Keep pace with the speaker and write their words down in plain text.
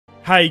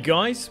Hey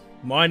guys,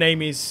 my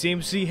name is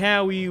Simpzy.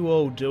 How are you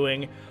all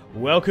doing?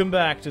 Welcome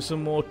back to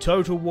some more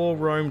Total War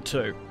Rome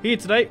 2. Here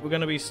today, we're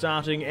going to be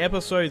starting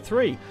episode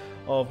 3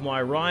 of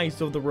my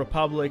Rise of the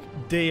Republic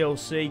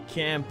DLC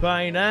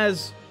campaign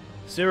as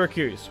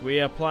Syracuse. We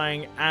are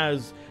playing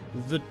as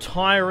the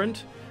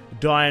Tyrant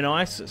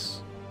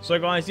Dionysius. So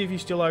guys, if you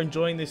still are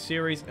enjoying this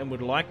series and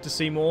would like to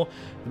see more,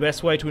 the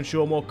best way to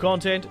ensure more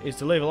content is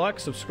to leave a like,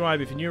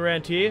 subscribe if you're new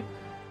around here,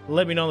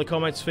 let me know in the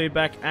comments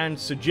feedback and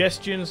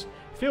suggestions.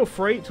 Feel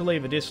free to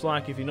leave a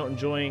dislike if you're not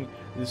enjoying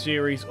the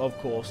series, of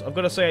course. I've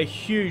got to say a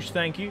huge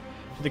thank you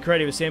to the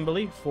Creative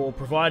Assembly for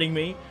providing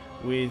me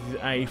with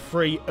a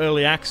free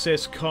early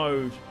access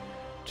code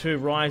to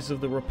Rise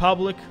of the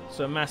Republic.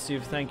 So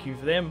massive thank you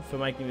for them for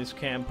making this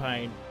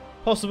campaign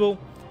possible,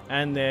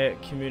 and their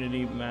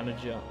community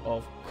manager,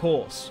 of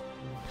course.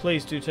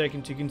 Please do take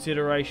into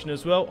consideration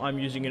as well, I'm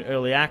using an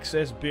early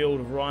access build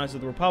of Rise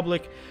of the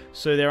Republic,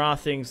 so there are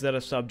things that are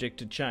subject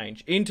to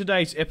change. In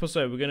today's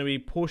episode, we're going to be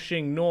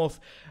pushing north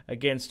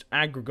against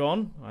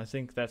Agragon. I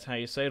think that's how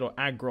you say it, or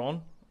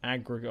Agragon.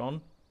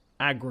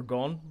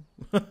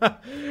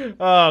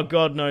 Oh,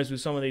 God knows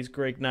with some of these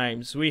Greek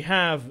names. We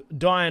have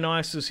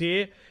Dionysius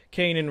here,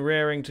 keen and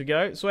raring to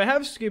go. So I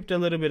have skipped a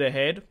little bit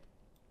ahead,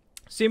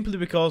 simply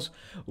because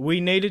we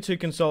needed to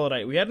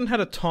consolidate. We hadn't had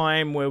a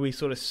time where we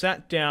sort of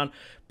sat down,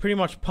 pretty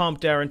much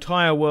pumped our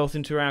entire wealth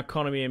into our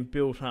economy and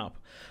built up.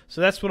 So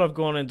that's what I've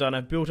gone and done.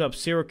 I've built up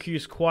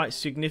Syracuse quite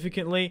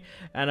significantly,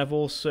 and I've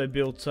also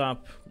built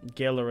up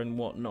Gela and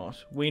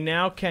whatnot. We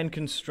now can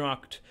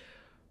construct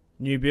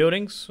new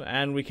buildings,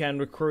 and we can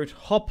recruit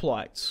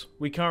hoplites.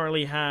 We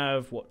currently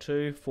have, what,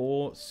 2,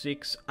 4,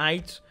 6,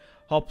 8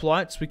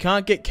 hoplites. We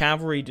can't get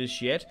cavalry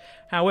just yet.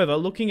 However,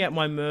 looking at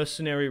my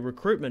mercenary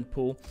recruitment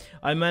pool,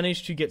 I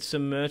managed to get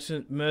some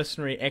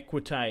mercenary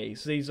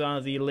equites. These are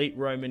the elite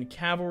Roman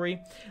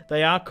cavalry.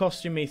 They are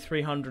costing me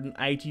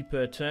 380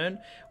 per turn,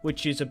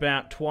 which is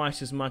about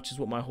twice as much as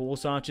what my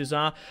horse archers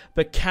are.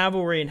 But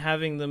cavalry and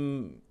having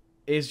them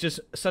is just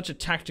such a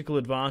tactical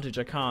advantage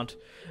I can't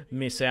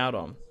miss out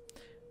on.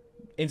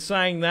 In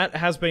saying that, it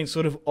has been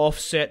sort of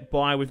offset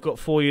by, we've got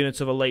 4 units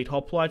of elite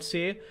hoplites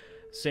here.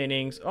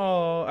 Scenings.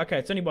 Oh, okay,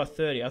 it's only by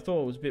 30. I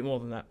thought it was a bit more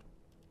than that.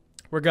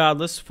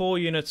 Regardless, 4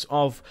 units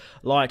of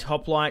light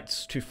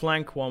hoplites to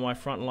flank while my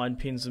front line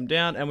pins them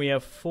down, and we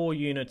have 4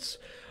 units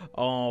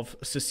of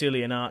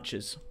Sicilian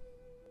archers.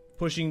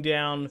 Pushing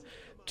down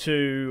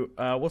to,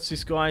 what's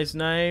this guy's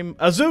name?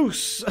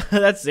 Azus!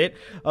 That's it.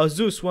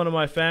 Azus, one of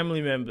my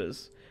family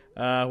members.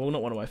 Well,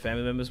 not one of my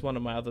family members, one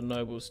of my other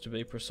nobles to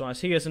be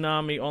precise. He has an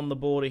army on the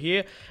border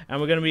here,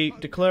 and we're going to be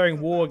declaring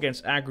war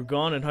against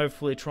Agragon and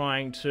hopefully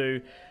trying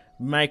to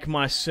make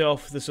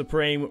myself the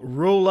supreme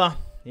ruler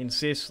in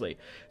Sicily.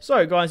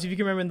 So guys, if you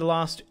can remember in the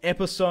last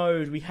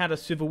episode, we had a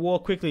civil war,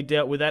 quickly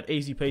dealt with that,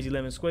 easy peasy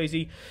lemon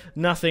squeezy,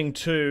 nothing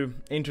too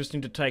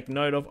interesting to take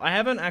note of. I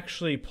haven't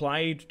actually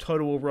played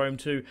Total War Rome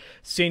 2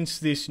 since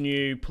this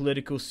new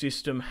political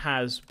system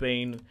has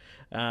been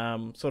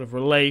sort of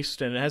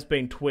released, and it has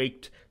been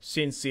tweaked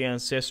since the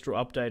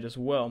Ancestral update as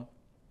well.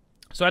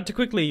 So I had to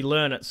quickly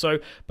learn it. So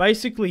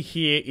basically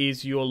here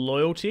is your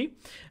loyalty,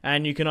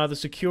 and you can either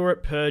secure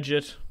it, purge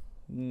it,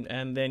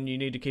 and then you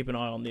need to keep an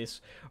eye on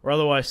this, or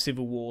otherwise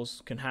civil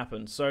wars can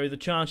happen. So the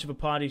chance of a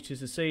party to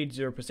secede,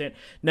 0%.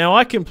 Now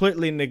I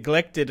completely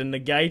neglected and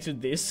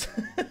negated this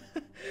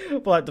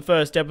for like the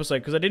first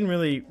episode, because I didn't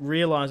really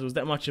realise it was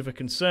that much of a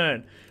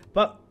concern,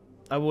 but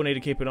I will need to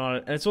keep an eye on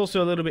it. And it's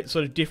also a little bit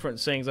sort of different,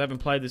 seeing as I haven't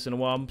played this in a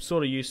while. I'm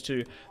sort of used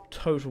to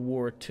Total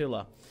War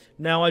Attila.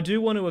 Now, I do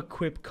want to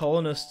equip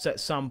colonists at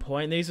some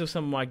point. These are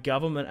some of my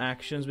government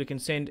actions. We can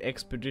send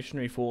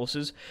expeditionary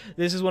forces.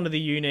 This is one of the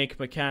unique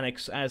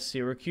mechanics as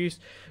Syracuse.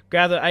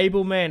 Gather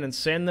able men and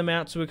send them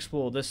out to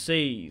explore the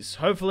seas.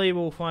 Hopefully,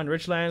 we'll find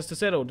rich lands to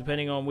settle.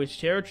 Depending on which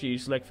territory you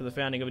select for the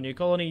founding of a new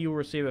colony, you will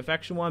receive a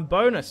faction 1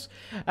 bonus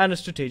and a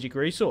strategic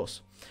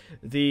resource.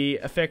 The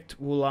effect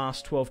will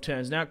last 12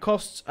 turns. Now, it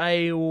costs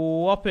a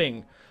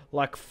whopping,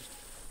 like,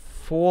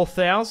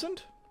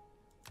 4,000?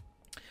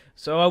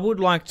 So I would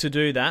like to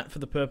do that for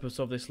the purpose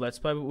of this Let's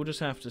Play, but we'll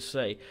just have to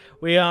see.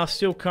 We are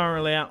still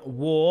currently at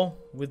war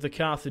with the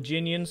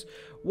Carthaginians.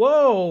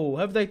 Whoa!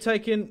 Have they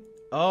taken...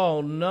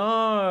 Oh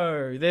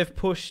no! They've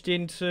pushed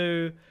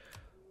into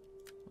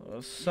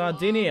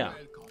Sardinia.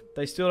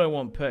 They still don't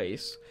want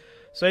peace.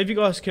 So if you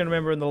guys can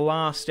remember in the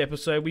last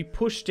episode, we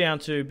pushed down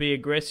to be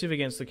aggressive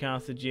against the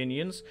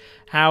Carthaginians.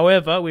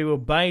 However, we were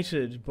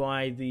baited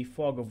by the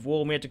fog of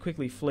war. We had to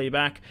quickly flee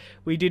back.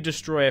 We did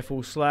destroy a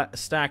full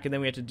stack, and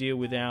then we had to deal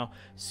with our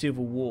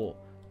civil war.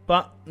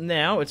 But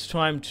now it's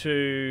time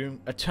to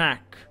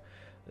attack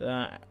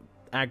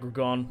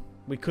Agragon.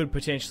 We could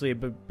potentially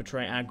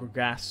betray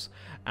Agragas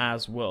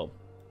as well.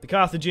 The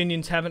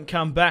Carthaginians haven't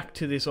come back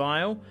to this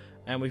isle,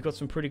 and we've got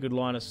some pretty good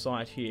line of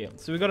sight here.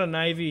 So we've got a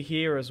navy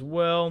here as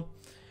well.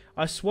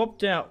 I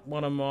swapped out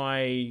one of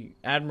my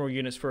admiral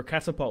units for a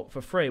catapult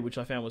for free, which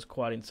I found was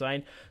quite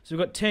insane. So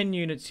we've got 10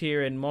 units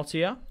here in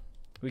Motia.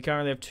 We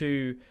currently have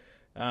two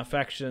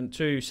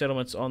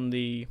settlements on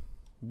the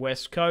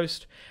west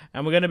coast,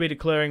 and we're going to be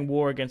declaring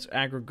war against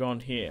Aggregon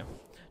here.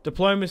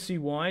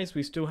 Diplomacy-wise,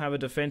 we still have a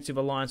defensive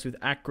alliance with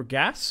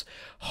Aggregas.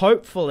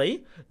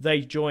 Hopefully,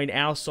 they join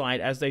our side,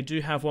 as they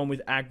do have one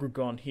with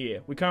Aggregon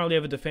here. We currently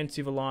have a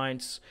defensive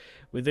alliance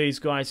with these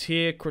guys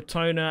here.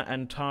 Crotona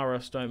and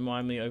Taras don't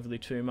mind me overly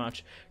too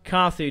much.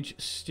 Carthage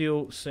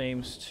still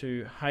seems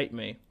to hate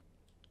me.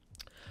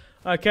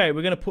 Okay,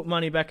 we're going to put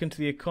money back into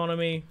the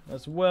economy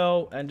as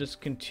well and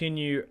just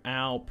continue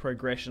our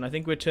progression. I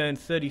think we're turned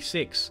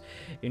 36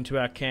 into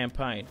our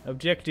campaign.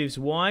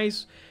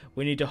 Objectives-wise,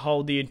 we need to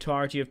hold the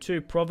entirety of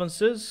 2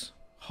 provinces.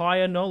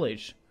 Higher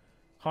knowledge.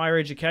 Higher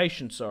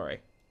education,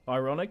 sorry.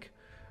 Ironic.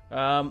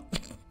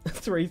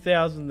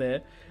 3,000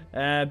 there.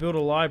 Build a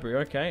library,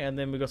 okay, and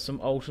then we've got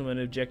some ultimate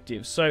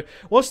objectives. So,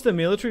 what's the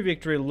military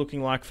victory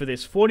looking like for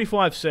this?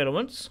 45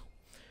 settlements.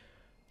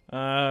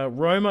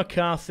 Roma,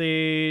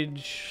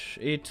 Carthage,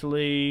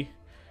 Italy,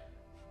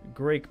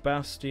 Greek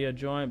Bastia,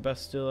 Giant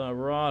Bastilla,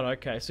 right,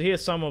 okay. So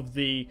here's some of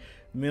the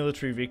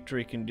military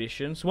victory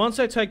conditions. Once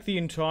I take the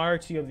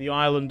entirety of the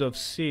island of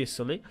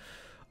Sicily,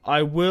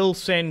 I will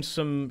send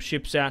some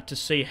ships out to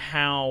see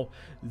how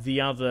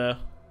the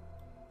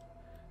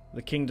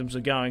kingdoms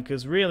are going,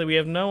 because really we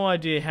have no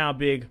idea how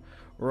big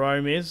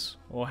Rome is,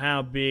 or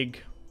how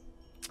big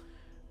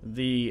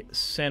the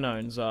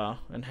Senones are,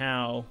 and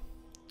how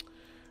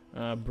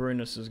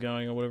Brunus is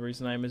going, or whatever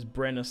his name is.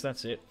 Brennus,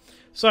 that's it.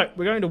 So,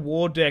 we're going to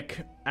war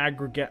deck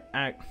Aggregon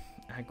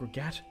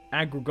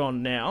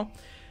now.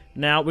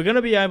 Now, we're going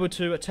to be able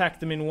to attack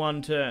them in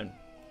 1 turn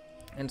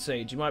and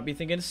siege. You might be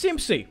thinking,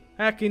 Simpzy,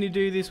 how can you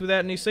do this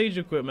without any siege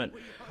equipment?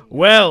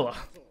 Well,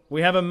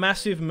 we have a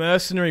massive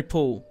mercenary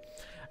pool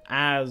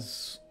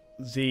as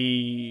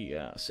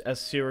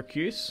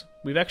Syracuse.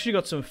 We've actually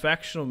got some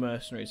factional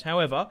mercenaries.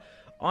 However,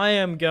 I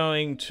am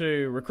going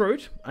to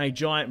recruit a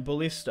giant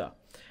ballista,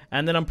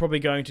 and then I'm probably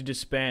going to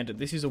disband it.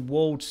 This is a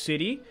walled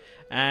city,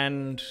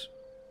 and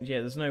yeah,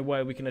 there's no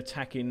way we can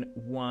attack in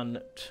 1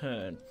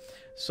 turn.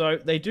 So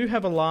they do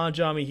have a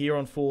large army here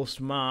on forced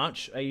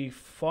march, a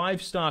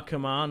 5-star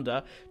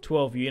commander,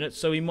 12 units.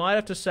 So we might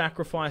have to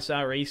sacrifice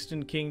our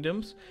eastern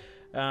kingdoms,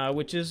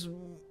 which is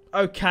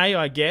okay,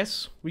 I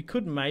guess. We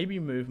could maybe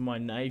move my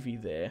navy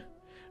there.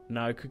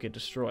 No, it could get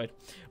destroyed.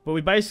 But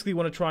we basically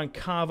want to try and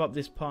carve up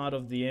this part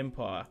of the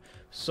empire.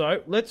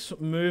 So let's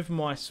move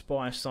my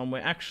spy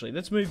somewhere. Actually,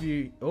 let's move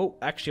you... Oh,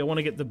 actually, I want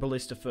to get the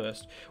ballista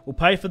first. We'll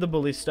pay for the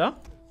ballista.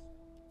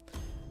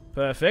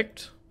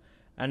 Perfect.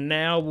 And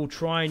now we'll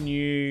try and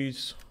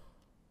use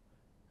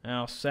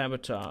our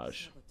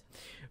sabotage.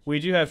 We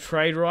do have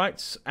trade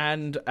rights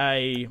and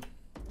a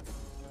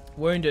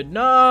wounded.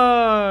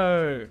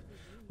 No!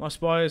 My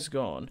spy is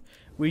gone.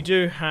 We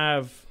do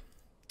have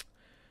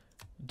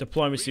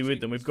diplomacy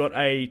with them. We've got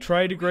a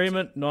trade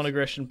agreement,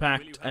 non-aggression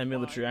pact, and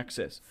military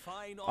access.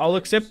 I'll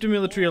accept a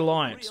military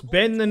alliance.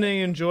 Bend the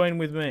knee and join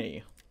with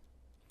me.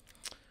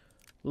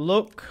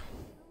 Look.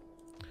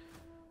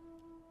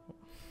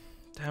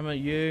 Damn it,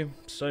 you.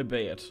 So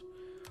be it.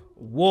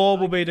 War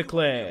will be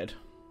declared.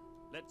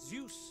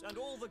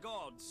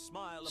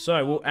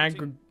 So, will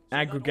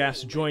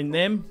Aggregas join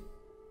them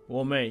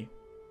or me?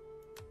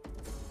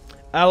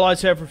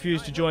 Allies have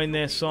refused to join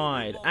their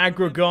side.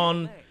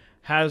 Aggregon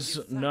has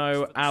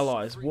no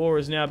allies. War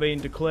is now being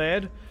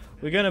declared.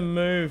 We're going to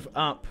move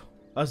up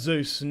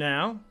Azus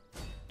now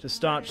to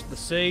start the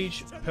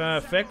siege.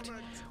 Perfect.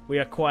 We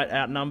are quite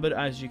outnumbered,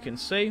 as you can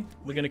see.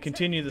 We're going to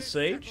continue the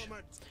siege.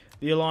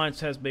 The alliance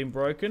has been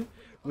broken.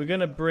 We're going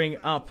to bring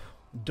up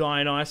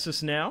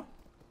Dionysius now,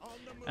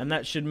 and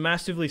that should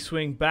massively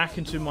swing back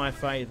into my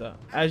favour.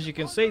 As you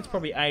can see, it's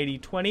probably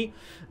 80-20.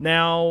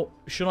 Now,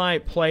 should I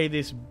play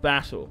this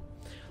battle?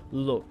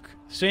 Look,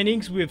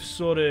 seeing we've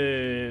sort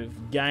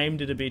of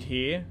gamed it a bit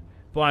here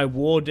by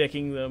war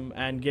decking them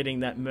and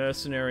getting that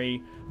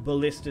mercenary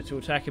ballista to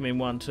attack him in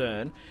 1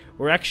 turn,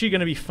 we're actually going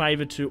to be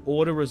favoured to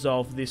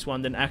auto-resolve this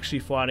one than actually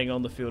fighting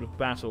on the field of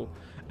battle.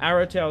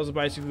 Arrow towers are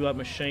basically like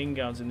machine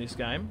guns in this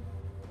game.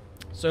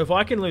 So if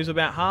I can lose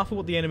about half of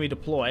what the enemy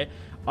deploy,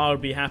 I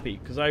would be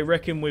happy, because I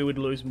reckon we would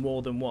lose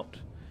more than what?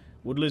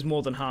 Would lose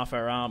more than half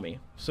our army.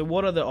 So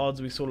what are the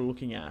odds we're sort of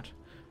looking at?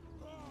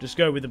 Just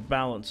go with a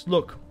balance.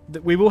 Look,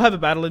 we will have a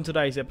battle in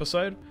today's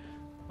episode.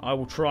 I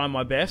will try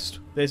my best.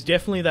 There's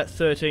definitely that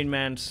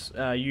 13-man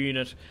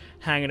unit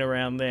hanging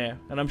around there.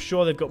 And I'm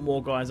sure they've got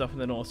more guys up in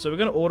the north. So we're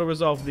going to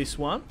auto-resolve this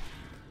one.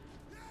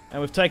 And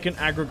we've taken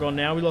Aggregon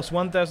now. We lost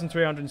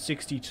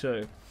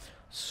 1,362.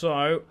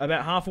 So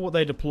about half of what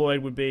they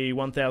deployed would be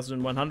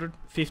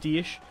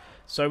 1,150-ish.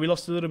 So we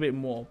lost a little bit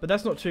more. But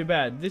that's not too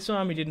bad. This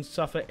army didn't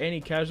suffer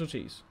any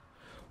casualties.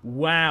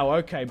 Wow,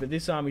 okay. But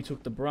this army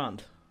took the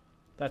brunt.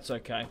 That's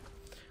okay.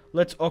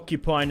 Let's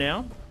occupy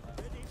now.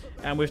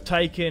 And we've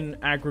taken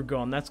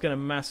Aggregon. That's going to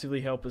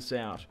massively help us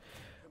out.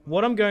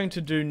 What I'm going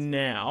to do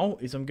now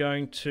is I'm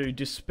going to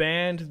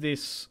disband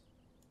this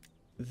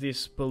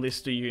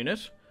ballista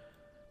unit.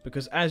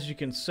 Because as you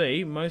can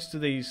see, most of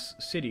these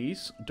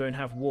cities don't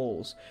have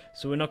walls.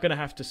 So we're not going to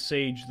have to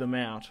siege them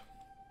out.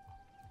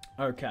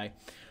 Okay.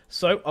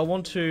 So I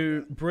want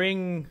to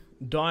bring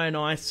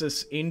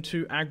Dionysius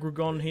into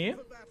Aggregon here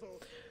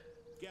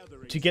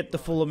to get the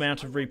full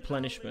amount of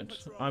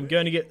replenishment. I'm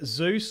going to get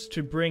Zeus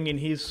to bring in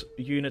his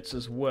units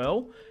as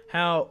well.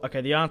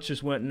 Okay, the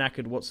archers weren't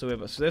knackered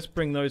whatsoever, so let's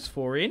bring those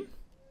 4 in.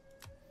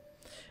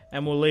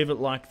 And we'll leave it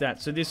like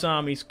that. So this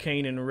army's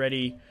keen and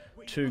ready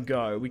to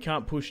go. We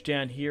can't push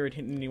down here and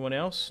hit anyone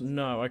else?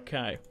 No,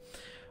 okay.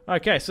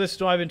 Okay, so let's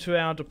dive into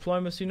our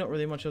diplomacy. Not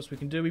really much else we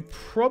can do. We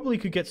probably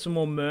could get some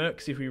more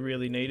mercs if we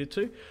really needed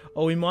to.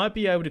 Or we might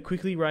be able to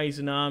quickly raise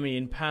an army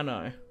in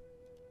Pano.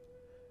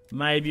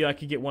 Maybe I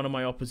could get one of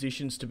my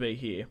oppositions to be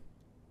here.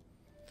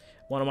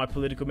 One of my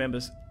political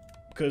members.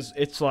 Because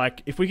it's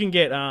like, if we can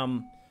get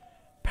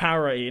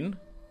Para in,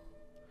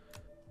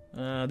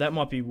 that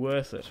might be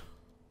worth it.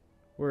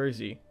 Where is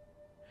he?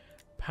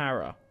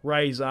 Para.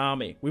 Raise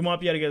army. We might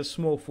be able to get a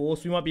small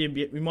force. We might be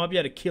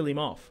able to kill him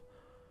off.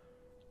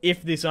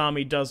 If this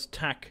army does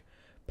attack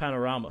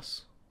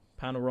Panoramos.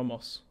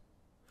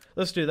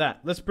 Let's do that.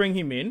 Let's bring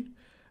him in.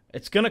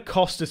 It's going to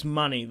cost us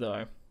money,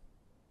 though.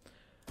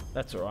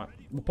 That's alright.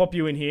 We'll pop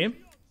you in here.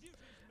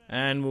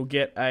 And we'll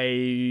get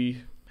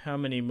a... How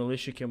many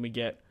militia can we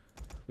get?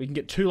 We can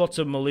get 2 lots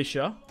of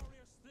militia.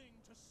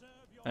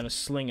 And a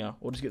slinger.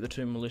 Or just get the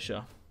 2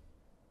 militia.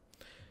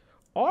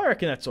 I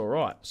reckon that's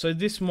alright. So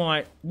this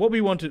might... What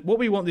we want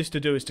this to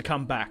do is to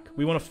come back.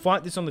 We want to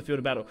fight this on the field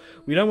of battle.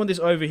 We don't want this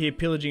over here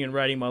pillaging and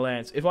raiding my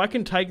lands. If I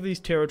can take these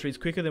territories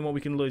quicker than what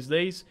we can lose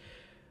these,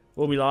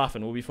 we'll be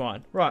laughing. We'll be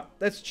fine. Right,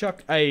 let's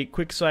chuck a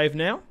quick save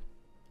now.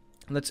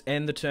 Let's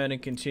end the turn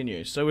and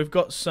continue. So we've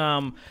got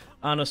some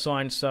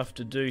unassigned stuff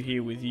to do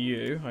here with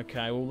you.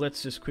 Okay, well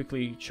let's just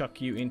quickly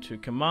chuck you into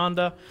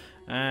Commander.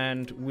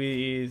 And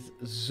with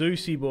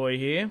Zeusy boy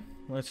here,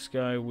 let's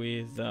go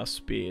with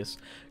Spears.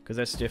 Because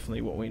that's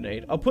definitely what we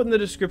need. I'll put in the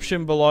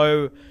description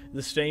below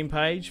the Steam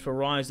page for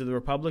Rise of the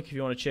Republic if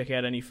you want to check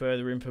out any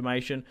further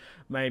information.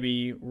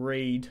 Maybe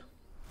read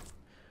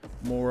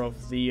more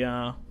of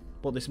the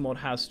what this mod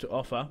has to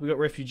offer. We've got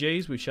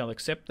refugees, we shall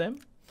accept them.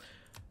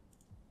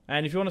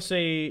 And if you want to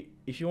see,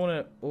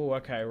 oh,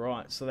 okay,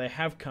 right, so they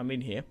have come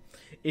in here.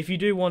 If you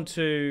do want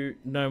to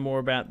know more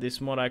about this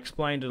mod, I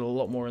explained it a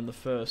lot more in the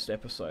first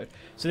episode.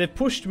 So they've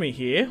pushed me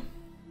here.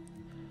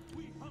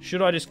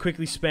 Should I just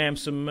quickly spam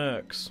some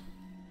mercs?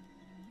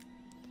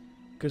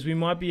 Because we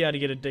might be able to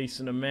get a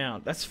decent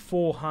amount. That's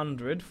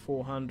 400,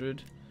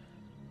 400,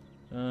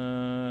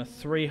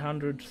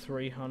 300,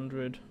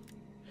 300.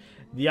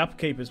 The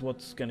upkeep is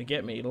what's going to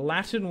get me.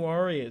 Latin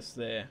warriors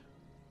there.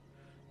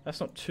 That's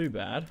not too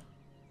bad.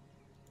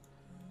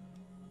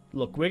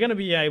 Look, we're going to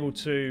be able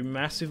to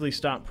massively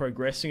start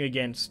progressing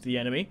against the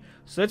enemy.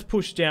 So let's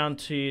push down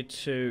to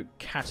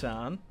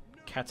Catani.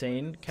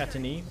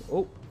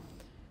 Oh,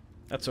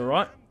 that's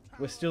alright.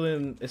 We're still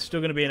in. It's still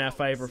going to be in our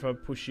favour if I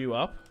push you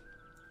up.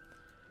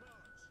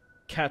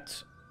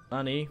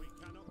 Catani.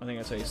 I think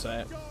that's how you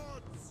say it.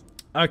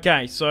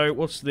 Okay, so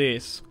what's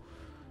this?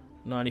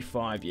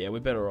 95. Yeah, we're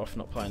better off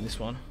not playing this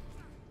one.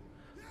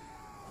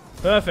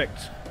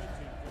 Perfect.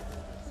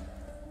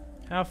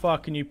 How far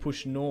can you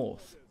push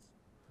north?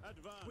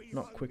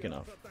 Not quick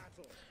enough.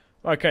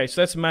 Okay,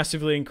 so that's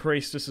massively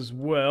increased this as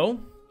well.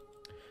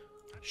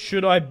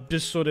 Should I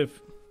just sort of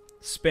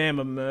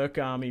spam a merc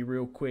army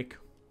real quick?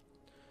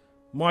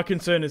 My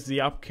concern is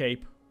the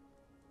upkeep.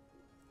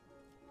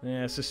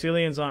 Yeah,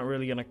 Sicilians aren't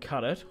really going to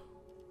cut it.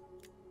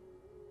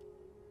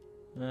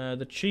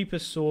 The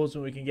cheapest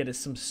swordsman we can get is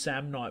some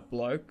Samnite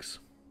blokes.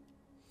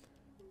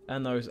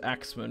 And those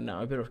axemen. No,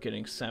 I'm better off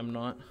getting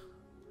Samnite.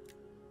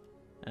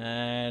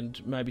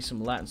 And maybe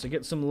some Latin. So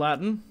get some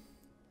Latin.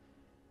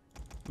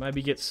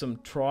 Maybe get some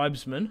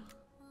tribesmen.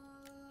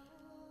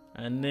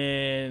 And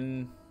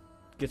then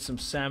get some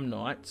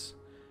Samnites.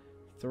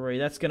 3.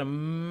 That's going to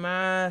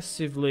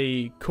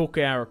massively cook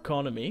our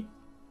economy.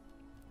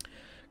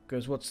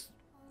 Because what's...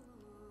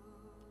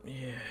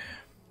 Yeah.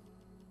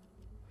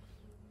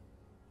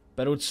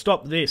 But it would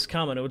stop this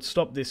coming. It would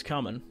stop this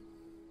coming.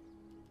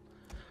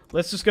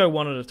 Let's just go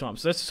one at a time.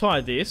 So let's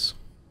try this.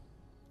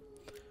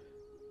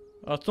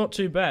 Oh, it's not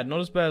too bad.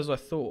 Not as bad as I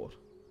thought.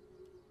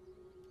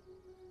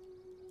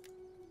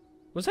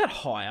 Was that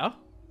higher?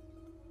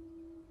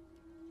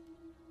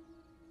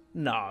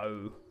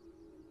 No.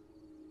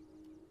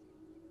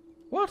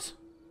 What?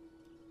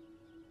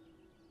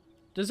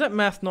 Does that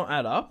math not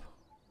add up?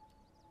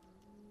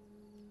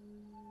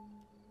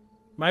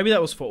 Maybe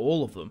that was for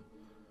all of them.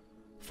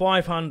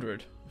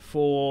 500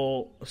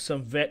 for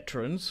some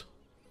veterans.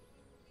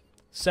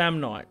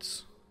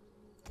 Samnites.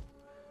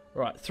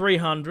 Right,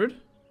 300.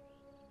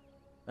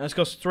 And it's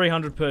cost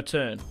 300 per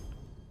turn.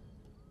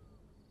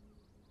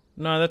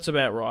 No, that's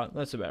about right.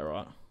 That's about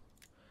right.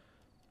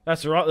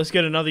 That's alright. Let's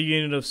get another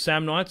unit of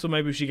Samnites, or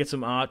maybe we should get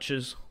some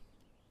archers.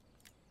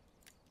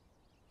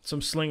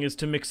 Some slingers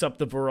to mix up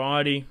the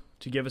variety,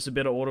 to give us a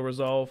better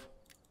auto-resolve.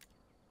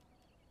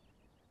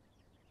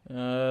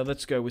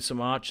 Let's go with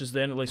some archers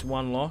then, at least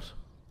one lot.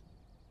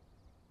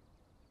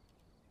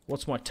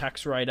 What's my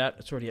tax rate at?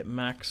 It's already at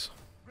max.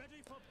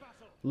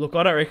 Look,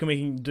 I don't reckon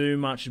we can do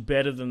much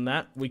better than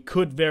that. We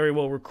could very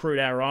well recruit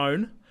our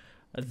own.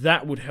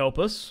 That would help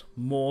us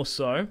more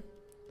so.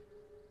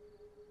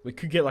 We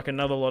could get like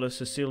another lot of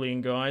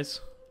Sicilian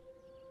guys.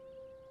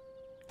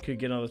 Could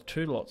get another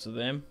 2 lots of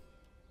them.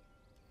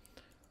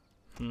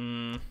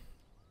 I'm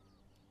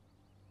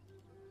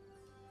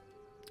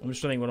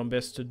just trying to think what I'm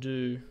best to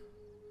do.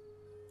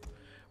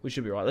 We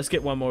should be right. Let's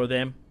get one more of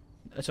them.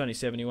 That's only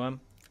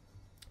 71.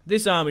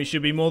 This army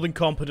should be more than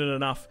competent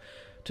enough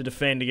to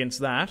defend against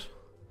that.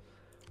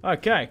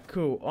 Okay,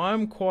 cool.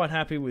 I'm quite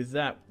happy with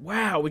that.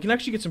 Wow, we can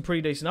actually get some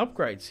pretty decent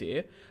upgrades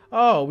here.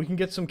 Oh, we can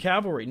get some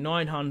cavalry.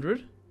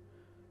 900.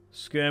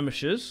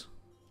 Skirmishers.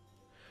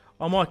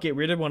 I might get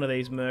rid of one of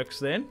these mercs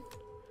then.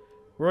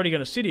 We're already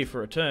going to sit here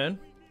for a turn.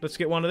 Let's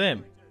get one of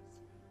them.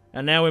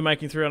 And now we're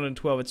making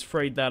 312. It's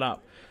freed that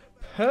up.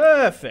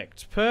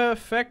 Perfect.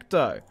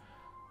 Perfecto.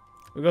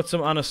 We've got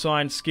some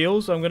unassigned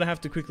skills. I'm going to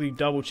have to quickly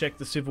double check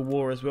the Civil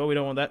War as well. We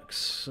don't want that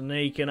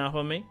sneaking up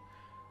on me.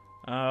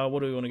 What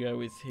do we want to go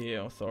with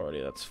here?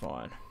 Authority, that's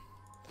fine.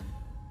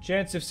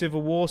 Chance of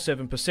Civil War,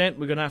 7%.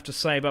 We're going to have to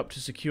save up to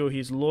secure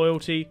his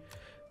loyalty.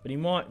 But he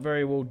might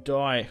very well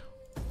die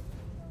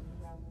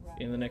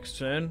in the next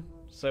turn.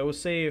 So we'll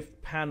see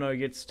if Pano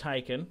gets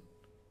taken.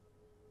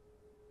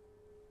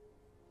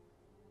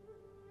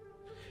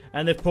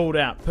 And they've pulled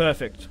out.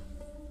 Perfect.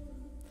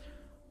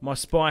 My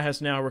spy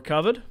has now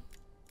recovered.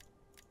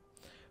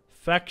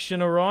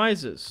 Faction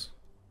arises.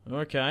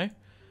 Okay.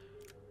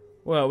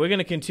 Well, we're going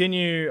to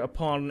continue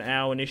upon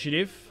our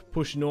initiative.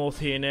 Push north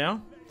here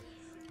now.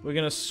 We're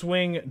going to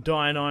swing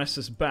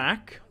Dionysius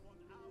back.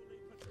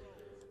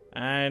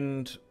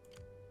 And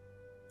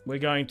we're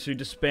going to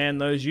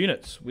disband those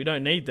units. We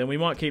don't need them. We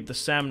might keep the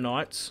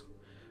Samnites.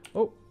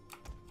 Oh,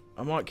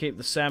 I might keep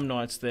the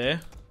Samnites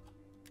there.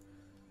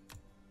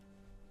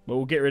 But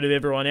we'll get rid of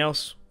everyone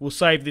else. We'll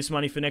save this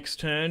money for next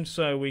turn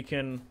so we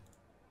can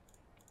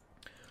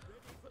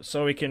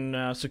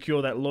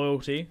secure that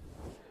loyalty.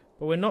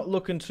 But we're not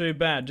looking too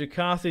bad. Do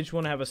Carthage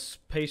want to have a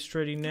peace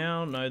treaty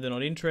now? No, they're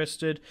not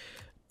interested.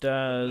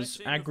 Does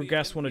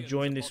Agrigas want to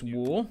join this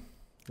war?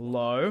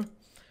 Low. Do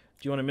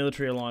you want a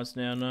military alliance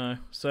now? No.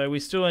 So we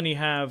still only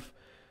have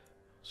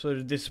sort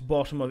of this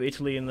bottom of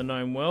Italy in the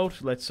known world.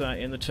 Let's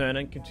end the turn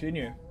and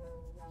continue.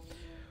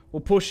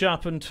 We'll push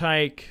up and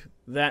take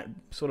that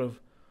sort of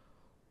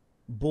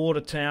border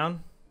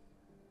town.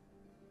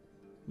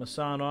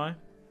 Messani.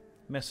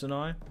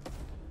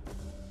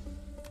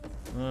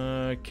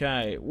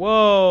 Okay.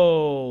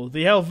 Whoa!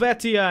 The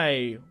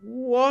Helvetii!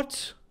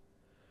 What?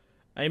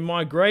 A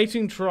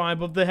migrating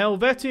tribe of the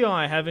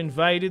Helvetii have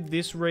invaded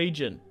this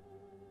region.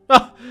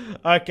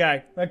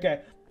 Okay.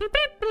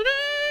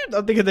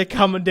 I'm thinking they're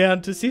coming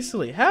down to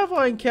Sicily. How have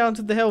I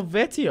encountered the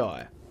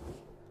Helvetii?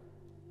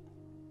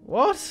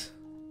 What?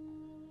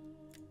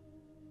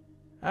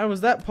 How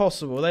was that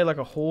possible? Are they like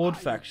a horde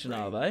faction,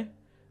 are they?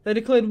 They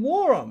declared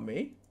war on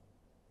me?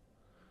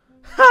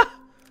 Ha!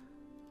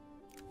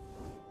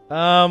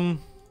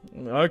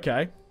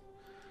 Okay.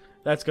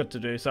 That's got to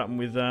do something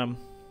with,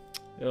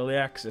 early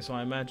access,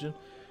 I imagine.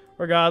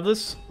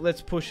 Regardless,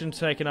 let's push and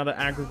take another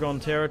Aggregon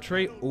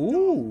territory.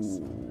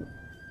 Ooh.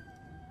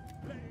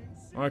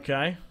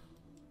 Okay.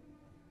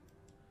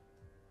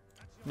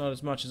 Not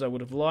as much as I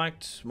would have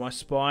liked. My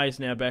spy is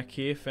now back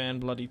here.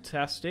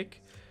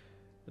 Fan-bloody-tastic.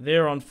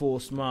 They're on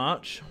forced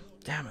march.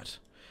 Damn it.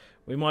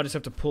 We might just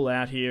have to pull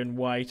out here and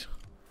wait.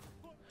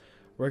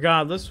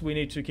 Regardless, we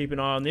need to keep an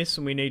eye on this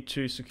and we need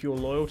to secure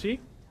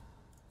loyalty.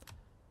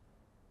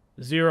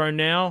 0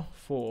 now.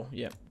 4.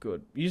 Yep,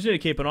 good. You just need to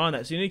keep an eye on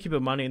that. So you need to keep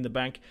your money in the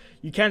bank.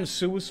 You can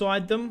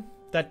suicide them.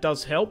 That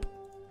does help.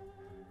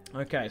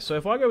 Okay, so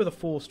if I go with a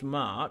forced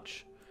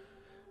march...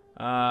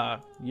 yeah,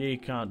 you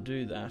can't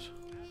do that.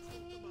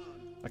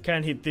 I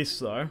can hit this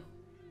though.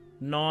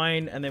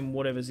 9 and then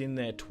whatever's in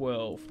there,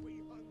 12.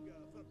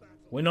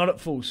 We're not at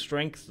full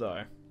strength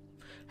though.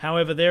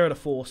 However, they're at a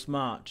forced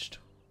marched.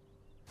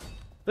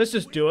 Let's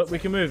just do it. We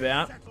can move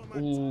out.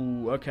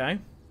 Ooh, okay.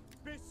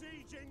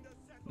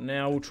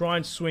 Now we'll try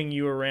and swing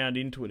you around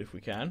into it if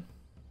we can.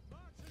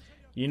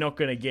 You're not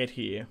going to get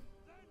here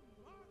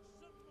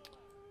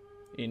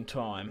in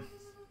time.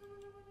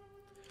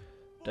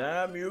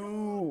 Damn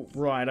you!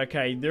 Right,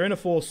 okay. They're in a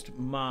forced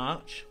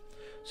march.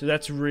 So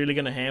that's really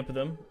going to hamper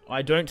them.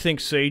 I don't think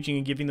sieging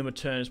and giving them a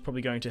turn is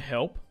probably going to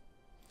help.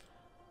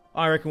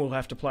 I reckon we'll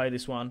have to play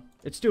this one.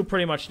 It's still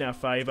pretty much in our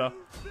favour.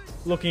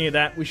 Looking at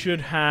that, we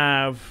should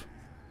have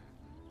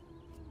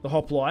the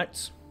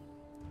hoplites.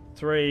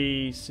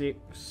 3,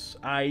 6,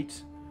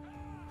 8,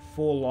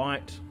 4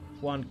 light,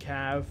 1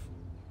 cav.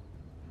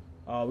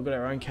 Oh, we've got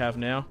our own cav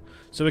now.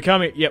 So we're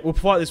coming... Yeah, we'll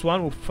fight this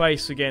one. We'll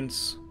face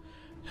against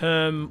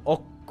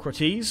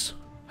Hermocrates.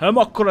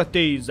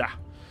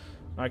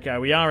 Okay,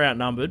 we are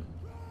outnumbered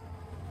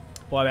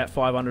by about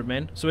 500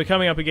 men. So we're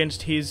coming up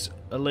against his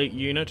elite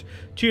unit.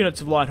 2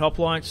 units of light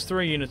hoplites,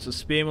 3 units of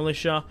spear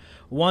militia,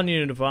 1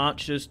 unit of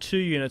archers, 2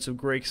 units of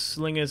Greek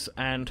slingers,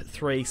 and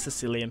 3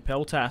 Sicilian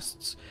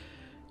peltasts.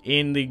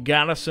 In the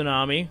garrison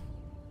army,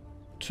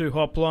 2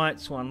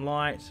 hoplites, 1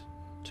 light,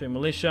 2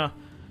 militia,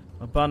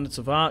 abundance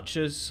of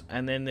archers,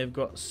 and then they've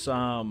got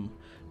some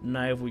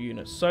naval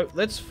units. So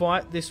let's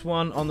fight this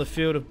one on the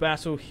field of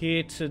battle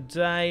here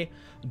today.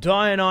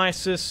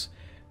 Dionysius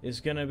is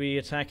going to be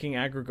attacking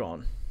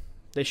Aggregon.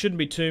 There shouldn't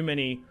be too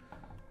many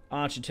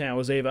archer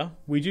towers either.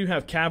 We do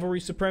have cavalry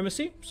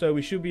supremacy, so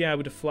we should be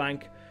able to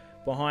flank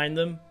behind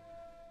them.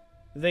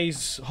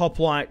 These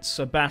hoplites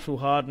are battle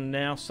hardened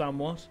now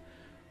somewhat.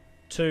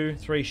 2,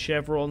 3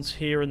 chevrons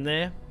here and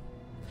there.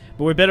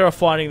 But we're better off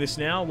fighting this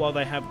now while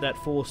they have that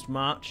forced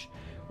march,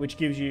 which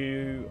gives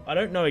you, I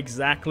don't know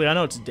exactly, I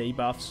know it's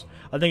debuffs.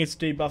 I think it's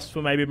debuffs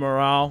for maybe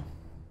morale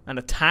and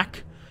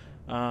attack.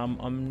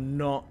 I'm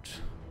not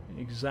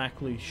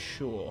exactly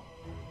sure.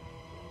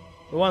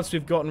 But once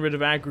we've gotten rid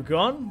of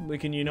Aggregon, we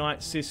can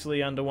unite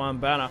Sicily under one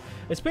banner.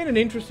 It's been an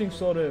interesting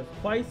sort of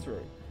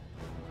playthrough.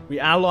 We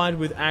allied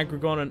with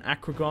Aggregon and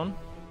Acragon.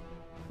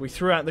 We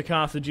threw out the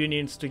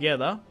Carthaginians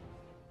together.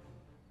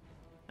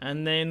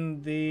 And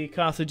then the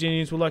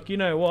Carthaginians were like, you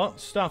know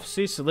what, stuff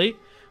Sicily.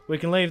 We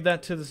can leave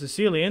that to the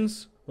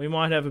Sicilians. We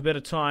might have a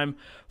better time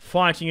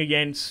fighting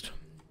against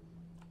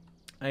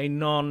a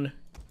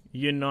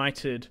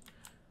non-united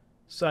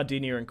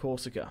Sardinia and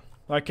Corsica.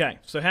 Okay,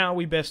 so how are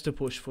we best to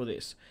push for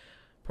this?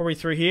 Probably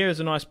through here is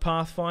a nice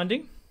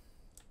pathfinding.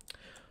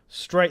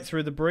 Straight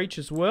through the breach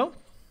as well.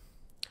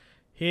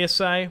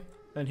 Hearsay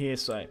and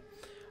hearsay.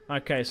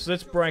 Okay, so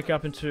let's break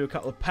up into a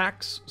couple of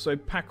packs. So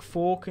pack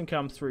 4 can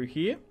come through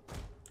here.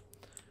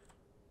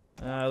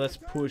 Let's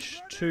push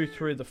 2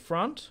 through the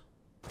front.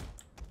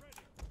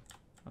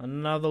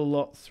 Another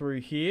lot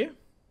through here.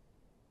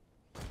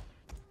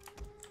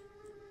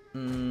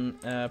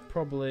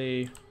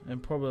 Probably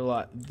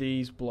like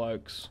these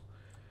blokes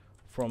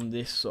from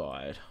this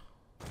side.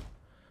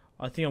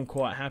 I think I'm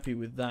quite happy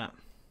with that.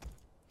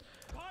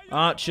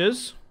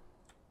 Archers,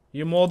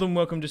 you're more than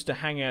welcome just to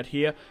hang out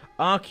here.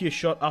 Arc your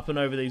shot up and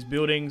over these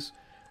buildings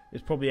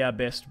is probably our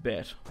best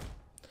bet.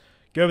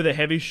 Go with a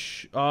heavy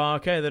oh,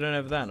 okay, they don't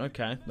have that.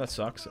 Okay, that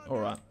sucks.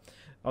 Alright.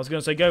 I was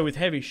going to say go with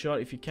heavy shot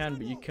if you can,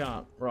 but you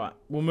can't. Right,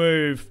 we'll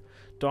move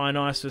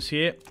Dionysius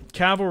here.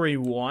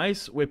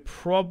 Cavalry-wise, we're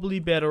probably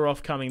better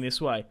off coming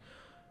this way.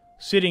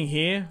 Sitting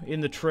here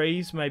in the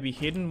trees, maybe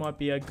hidden, might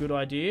be a good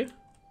idea.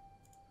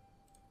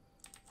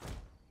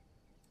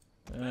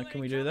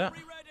 Can we do that?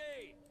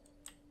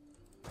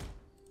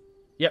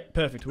 Yep,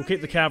 perfect. We'll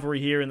keep the cavalry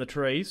here in the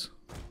trees.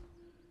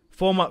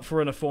 Form up for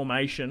a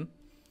formation.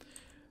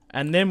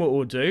 And then what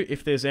we'll do,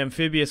 if there's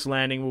amphibious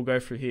landing, we'll go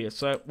through here.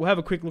 So we'll have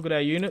a quick look at our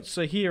units.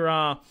 So here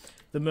are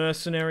the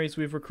mercenaries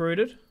we've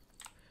recruited.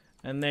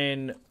 And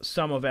then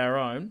some of our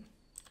own.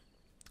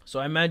 So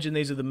I imagine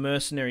these are the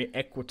mercenary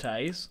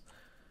equites.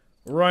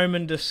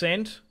 Roman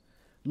descent.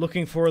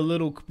 Looking for a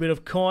little bit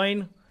of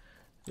coin.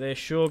 They're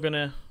surely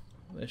gonna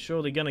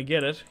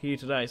get it here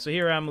today. So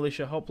here are our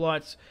militia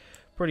hoplites.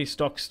 Pretty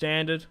stock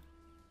standard.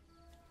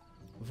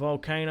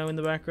 Volcano in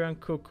the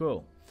background. Cool,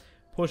 cool.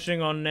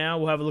 Pushing on now,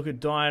 we'll have a look at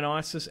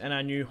Dionysius and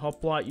our new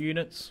hoplite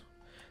units.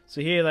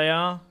 So here they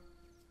are.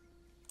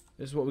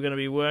 This is what we're going to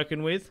be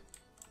working with.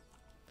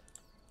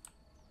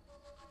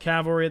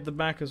 Cavalry at the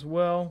back as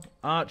well.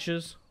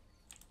 Archers.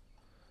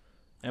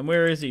 And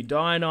where is he?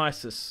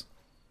 Dionysius.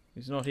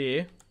 He's not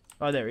here.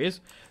 Oh, there he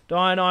is.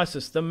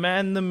 Dionysius, the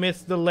man, the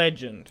myth, the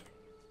legend.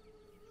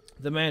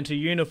 The man to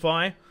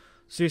unify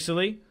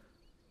Sicily.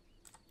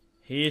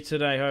 Here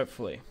today,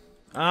 hopefully.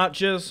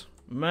 Archers,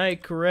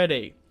 make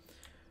ready.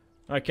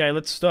 Okay,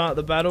 let's start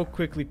the battle.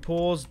 Quickly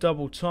pause,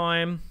 double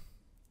time.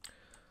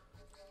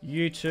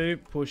 You two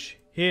push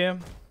here.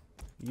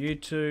 You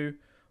two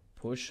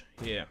push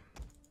here.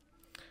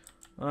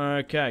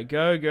 Okay,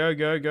 go, go,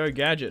 go, go,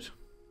 gadget.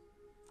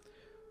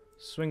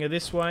 Swinger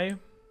this way.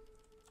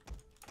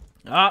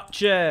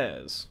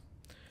 Archers.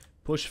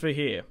 Push for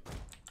here.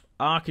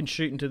 Arc and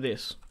shoot into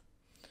this.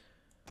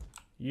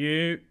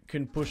 You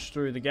can push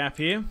through the gap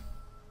here.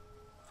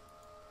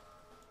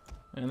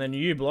 And then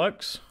you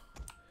blokes.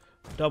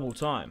 Double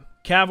time.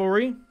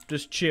 Cavalry,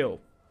 just chill.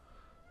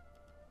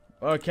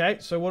 Okay,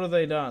 so what have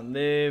they done?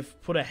 They've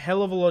put a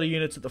hell of a lot of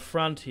units at the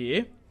front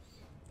here.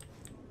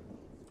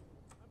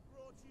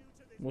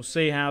 We'll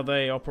see how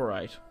they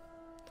operate.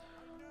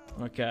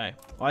 Okay.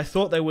 I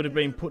thought they would have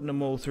been putting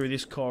them all through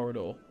this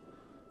corridor.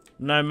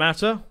 No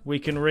matter, we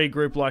can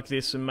regroup like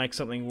this and make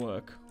something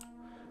work.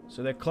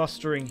 So they're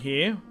clustering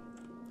here.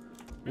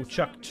 We'll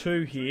chuck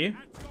 2 here.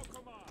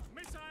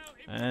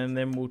 And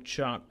then we'll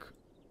chuck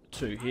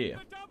 2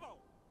 here.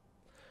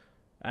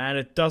 And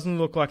it doesn't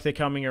look like they're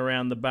coming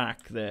around the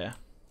back there.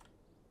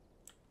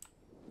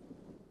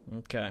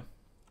 Okay.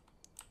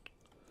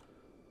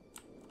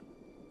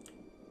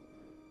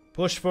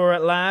 Push for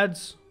it,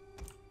 lads.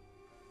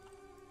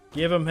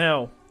 Give them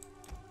hell.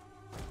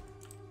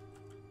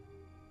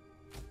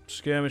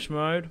 Skirmish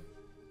mode.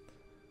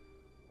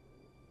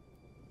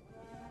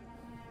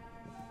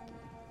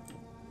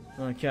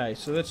 Okay,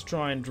 so let's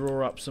try and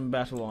draw up some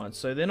battle lines.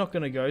 So they're not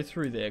going to go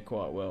through there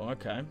quite well.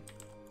 Okay.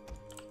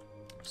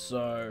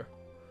 So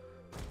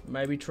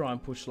maybe try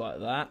and push like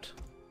that.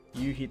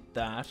 You hit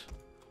that.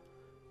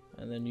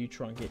 And then you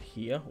try and get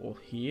here or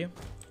here.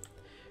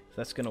 If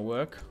that's going to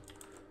work.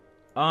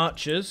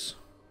 Archers.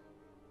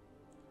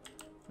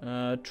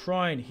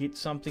 Try and hit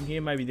something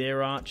here. Maybe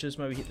they're archers.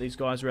 Maybe hit these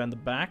guys around the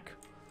back.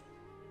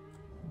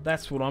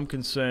 That's what I'm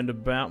concerned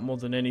about more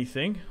than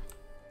anything.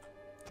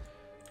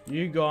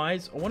 You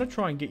guys, I want to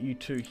try and get you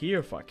two here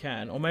if I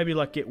can. Or maybe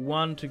like get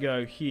one to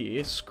go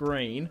here,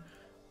 screen,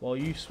 while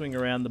you swing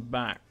around the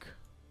back.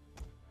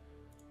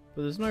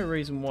 But there's no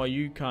reason why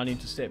you can't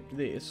intercept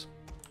this.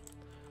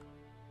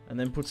 And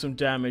then put some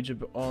damage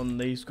on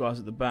these guys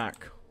at the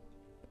back.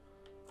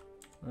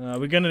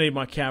 We're going to need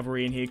my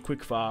cavalry in here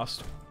quick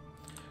fast.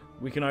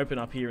 We can open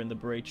up here in the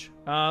breach.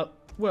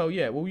 Well,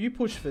 yeah, well you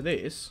push for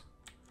this.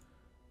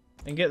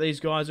 And get these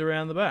guys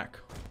around the back.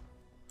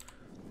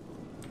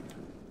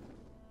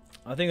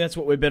 I think that's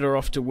what we're better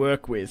off to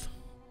work with.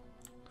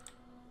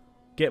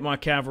 Get my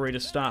cavalry to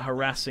start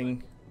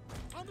harassing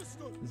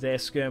their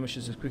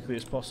skirmishers as quickly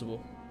as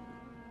possible.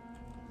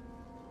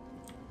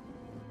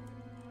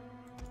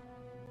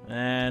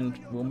 And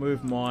we'll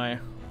move my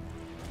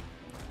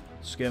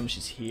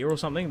skirmishers here or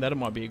something. That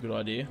might be a good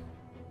idea.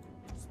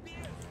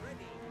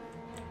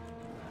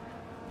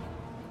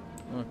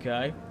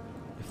 Okay.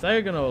 If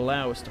they're going to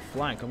allow us to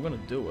flank, I'm going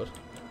to do it.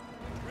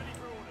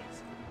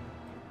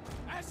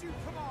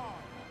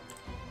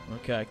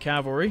 Okay,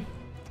 cavalry.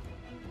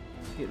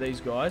 Hit these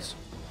guys.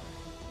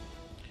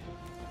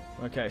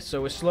 Okay,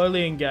 so we're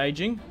slowly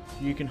engaging.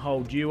 You can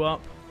hold you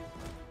up.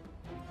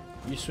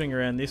 You swing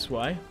around this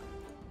way.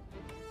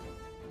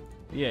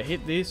 Yeah,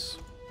 hit this.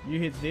 You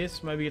hit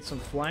this. Maybe get some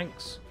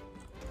flanks.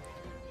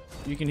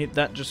 You can hit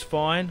that just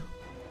fine.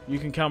 You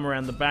can come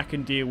around the back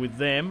and deal with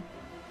them.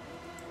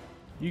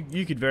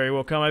 You could very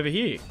well come over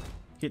here.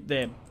 Hit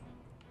them.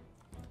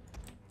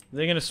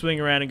 They're going to swing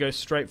around and go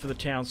straight for the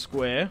town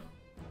square.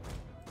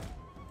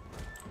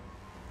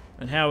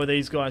 And how are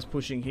these guys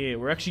pushing here?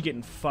 We're actually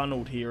getting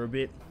funneled here a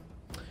bit.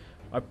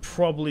 I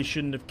probably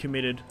shouldn't have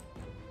committed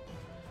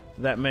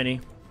that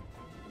many.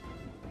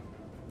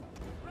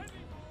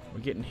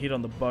 We're getting hit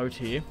on the boat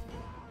here.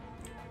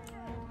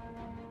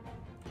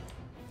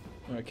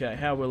 Okay,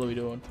 how well are we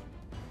doing?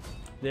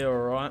 They're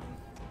alright.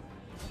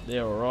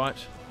 They're alright.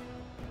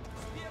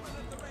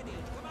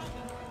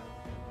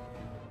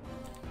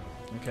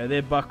 Okay,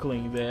 they're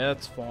buckling there.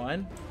 That's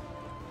fine.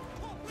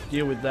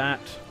 Deal with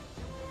that.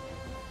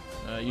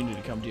 You need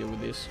to come deal with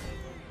this.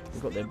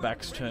 They've got their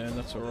backs turned.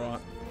 That's alright.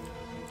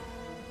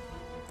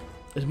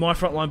 Is my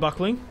front line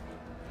buckling?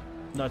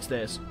 No, it's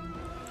theirs.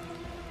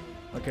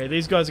 Okay,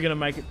 these guys are going to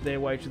make it their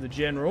way to the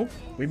general.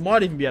 We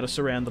might even be able to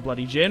surround the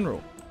bloody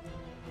general.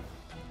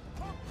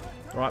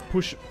 Alright,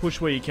 push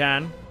where you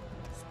can.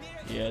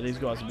 Yeah, these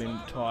guys have been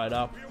tied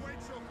up.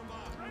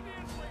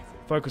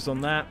 Focus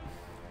on that.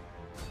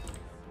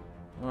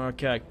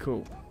 Okay,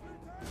 cool.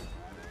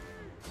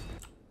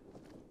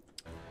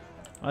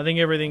 I think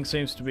everything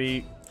seems to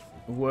be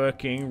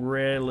working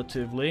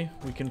relatively.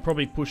 We can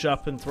probably push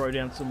up and throw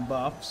down some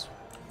buffs.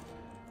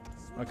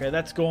 Okay,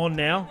 that's gone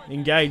now.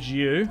 Engage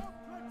you.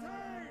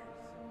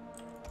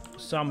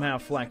 Somehow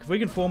flank. If we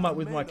can form up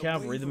with my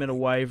cavalry, the men are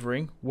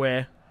wavering.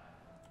 Where?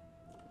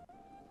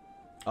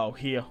 Oh,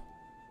 here.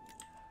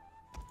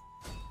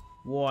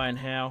 Why and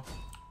how?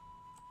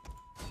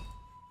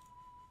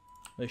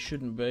 They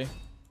shouldn't be.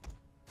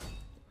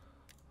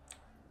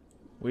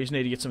 We just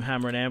need to get some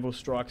hammer and anvil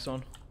strikes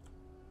on.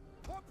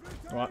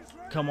 Right,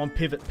 come on,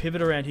 pivot.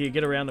 Pivot around here.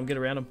 Get around them, get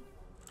around them.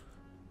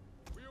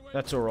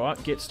 That's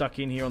alright. Get stuck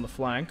in here on the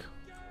flank.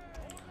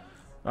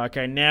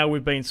 Okay, now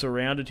we've been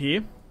surrounded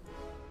here.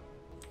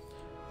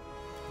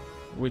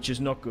 Which is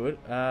not good.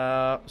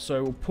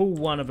 So we'll pull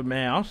one of them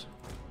out.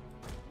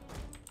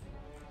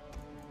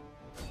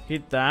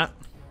 Hit that.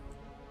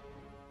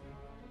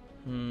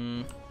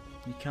 You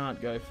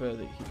can't go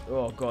further.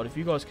 Oh god, if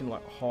you guys can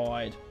like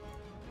hide.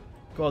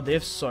 God,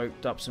 they've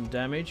soaked up some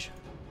damage.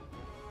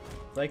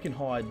 They can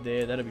hide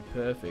there, that'd be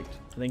perfect.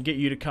 And then get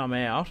you to come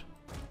out.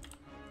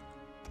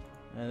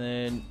 And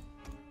then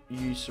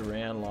you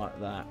surround like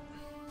that.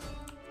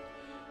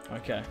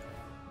 Okay.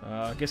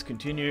 I guess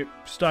continue.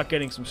 Start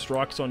getting some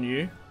strikes on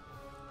you.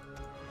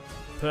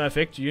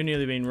 Perfect. You've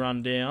nearly been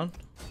run down.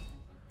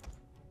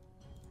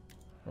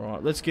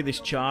 Alright, let's get this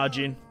charge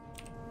in.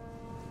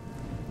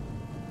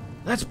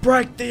 Let's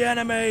break the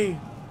enemy!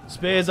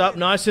 Spears up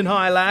nice and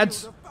high,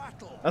 lads.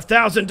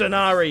 1,000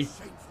 denarii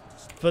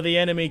for the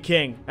enemy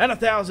king. And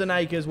 1,000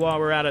 acres while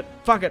we're at it.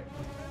 Fuck it.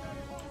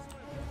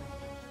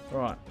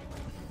 Alright.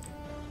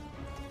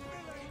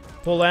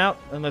 Pull out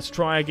and let's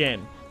try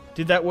again.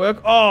 Did that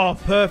work? Oh,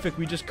 perfect.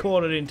 We just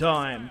caught it in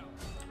time.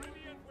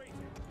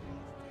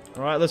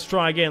 Alright, let's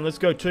try again. Let's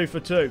go 2 for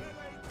 2.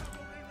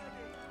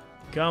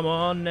 Come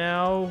on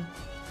now.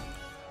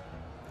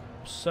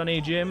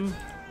 Sonny Jim.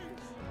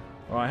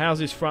 Alright, how's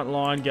this front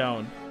line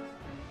going?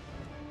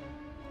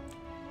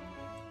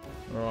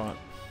 Alright.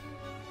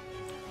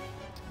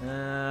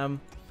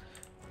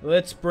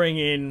 Let's bring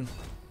in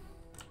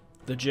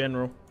the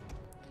general.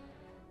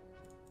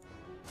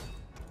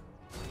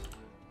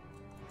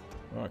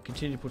 Alright,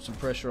 continue to put some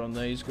pressure on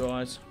these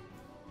guys.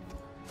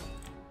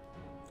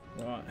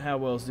 Alright, how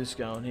well is this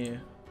going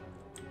here?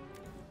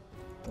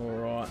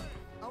 Alright.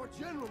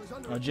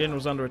 Our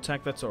general's under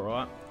attack, that's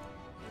alright.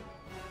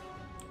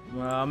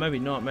 Maybe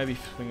not. Maybe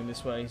swinging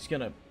this way. He's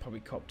gonna probably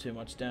cop too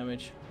much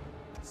damage.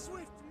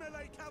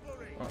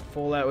 Right,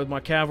 fall out with my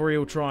cavalry.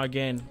 We'll try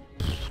again.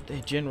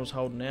 Their general's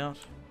holding out.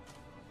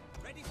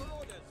 Ready for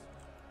orders.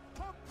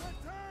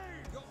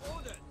 Your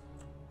orders.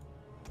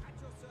 At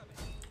your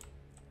service.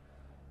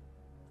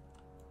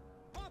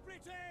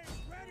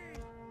 Ready.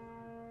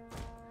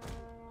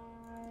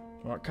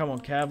 Right, come on,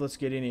 Cav. Let's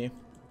get in here.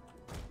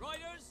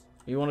 Riders.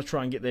 You want to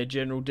try and get their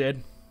general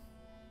dead.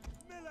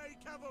 Melee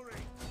cavalry.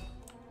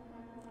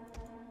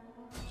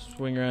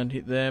 Swing around,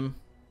 hit them.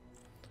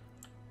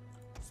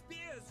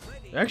 Spears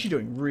ready. They're actually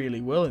doing really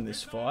well in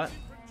this fight.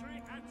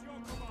 Infantry at your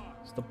command.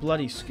 It's the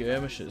bloody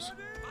skirmishers.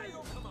 By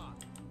your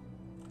command.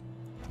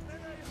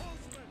 Melee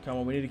horsemen. Come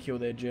on, we need to kill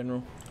their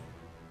general.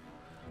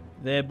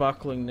 They're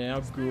buckling now.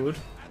 Good.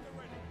 At the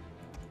ready.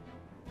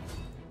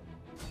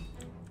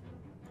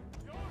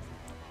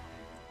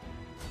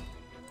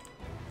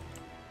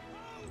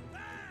 Hold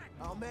back.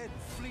 Our men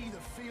flee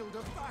the field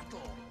of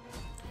battle.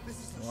 This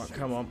is the Right,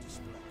 come on.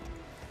 display.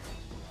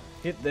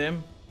 Hit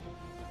them.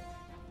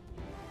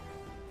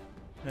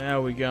 How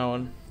are we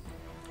going?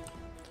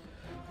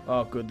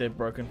 Oh, good. They're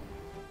broken.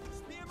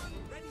 Spearmen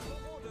ready for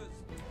orders.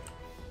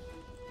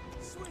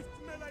 Swift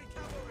melee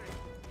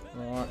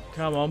cavalry. Alright,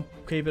 come on.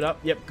 Keep it up.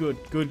 Yep, good.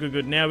 Good, good,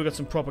 good. Now we've got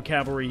some proper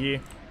cavalry here.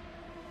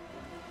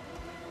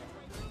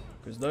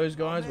 Because those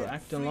guys were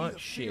acting like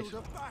shit.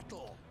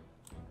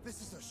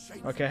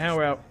 Okay, how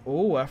are our...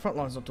 Oh, our front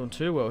line's not doing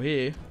too well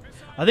here.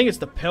 I think it's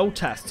the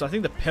peltasts. I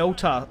think the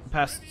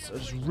peltasts are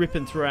just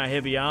ripping through our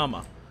heavy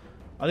armor.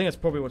 I think that's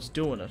probably what's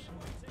doing it.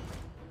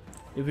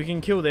 If we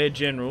can kill their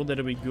general,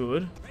 that'll be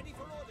good. Ready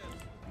for orders.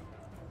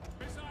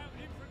 Missile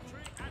infantry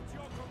at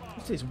your command.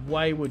 What's this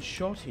wayward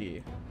shot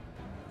here?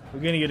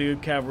 We're going to get a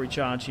good cavalry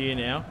charge here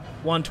now.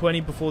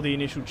 120 before the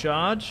initial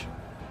charge.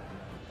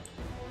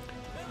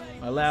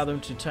 Allow them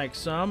to take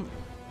some.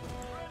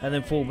 And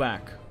then fall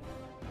back.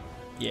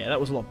 Yeah, that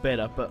was a lot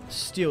better. But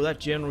still, that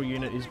general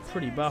unit is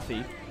pretty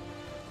buffy.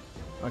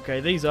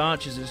 Okay, these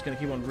archers are just going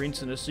to keep on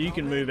rinsing us. So you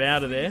can move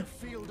out of there.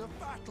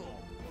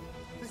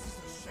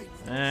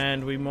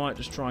 And we might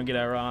just try and get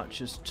our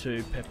archers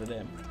to pepper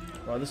them.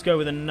 Right, let's go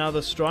with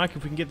another strike.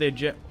 If we can get their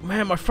jet...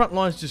 Man, my front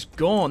line's just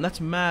gone. That's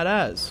mad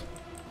as.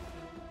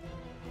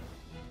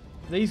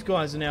 These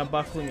guys are now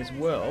buckling as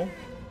well.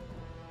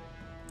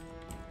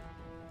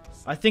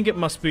 I think it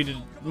must be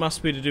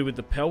to do with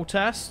the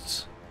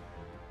peltasts.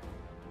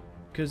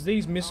 Because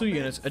these missile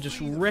units are just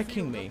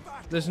wrecking me.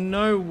 There's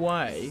no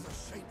way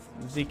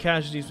the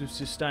casualties we've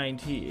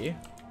sustained here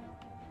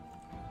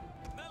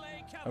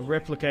are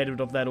replicated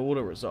of that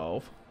auto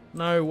resolve.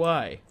 No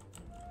way.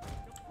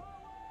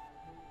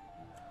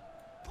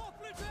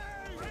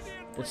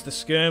 It's the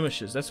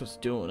skirmishers. That's what's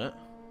doing it.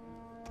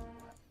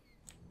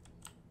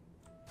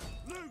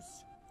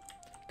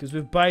 Because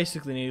we've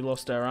basically nearly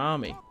lost our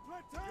army.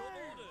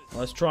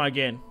 Let's try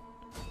again.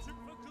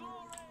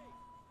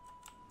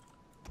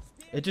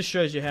 It just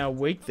shows you how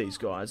weak these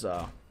guys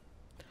are.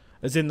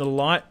 As in the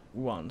light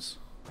ones.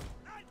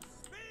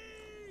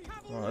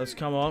 Alright, let's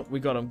come on. We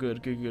got them.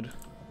 Good, good, good.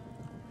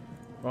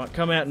 Right,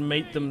 come out and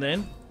meet them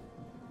then.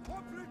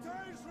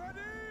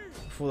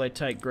 Before they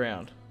take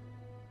ground.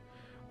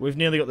 We've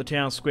nearly got the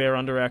town square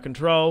under our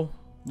control.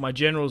 My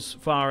general's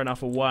far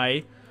enough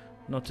away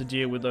not to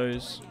deal with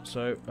those.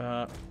 So,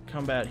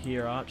 come out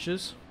here,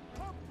 archers.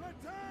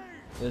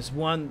 There's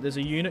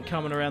a unit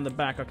coming around the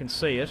back. I can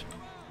see it.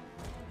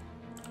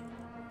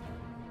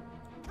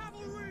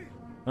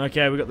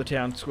 Okay, we got the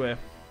town square.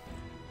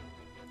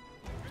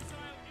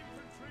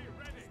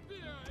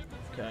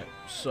 Okay,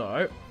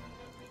 so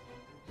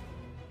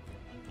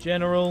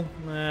general,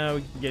 we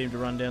can get him to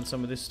run down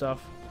some of this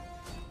stuff.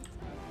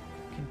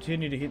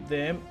 Continue to hit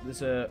them.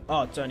 There's a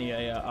it's only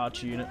a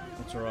archer unit.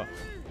 That's alright.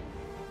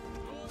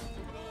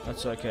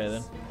 That's okay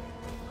then.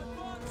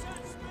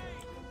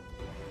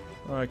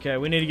 Okay,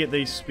 we need to get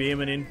these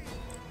spearmen in.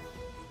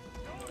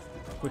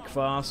 Quick,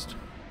 fast.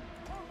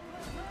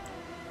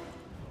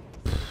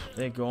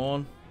 They're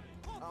gone.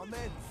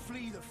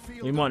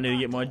 We might need to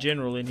get my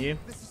general in here.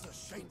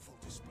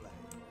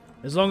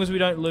 As long as we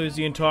don't lose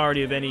the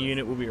entirety of any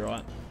unit, we'll be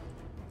right.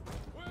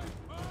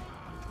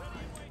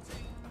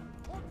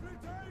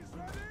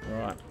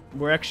 Alright.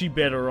 We're actually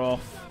better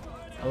off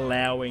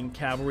allowing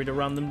cavalry to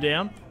run them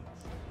down.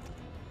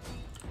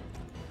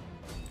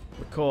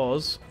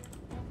 Because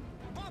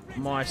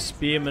my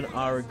spearmen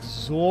are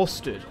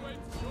exhausted.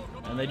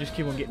 And they just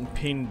keep on getting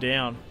pinned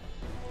down.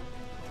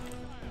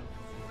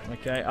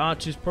 Okay,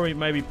 archers probably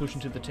maybe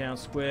pushing to the town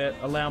square.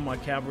 Allow my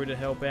cavalry to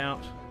help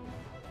out.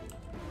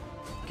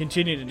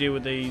 Continue to deal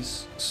with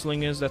these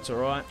slingers, that's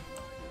alright.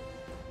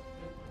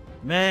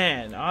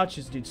 Man,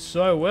 archers did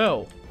so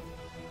well.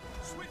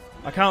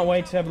 I can't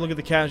wait to have a look at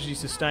the casualties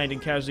sustained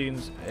and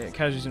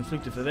casualties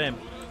inflicted for them.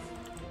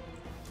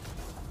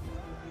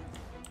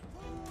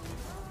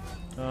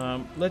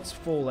 Let's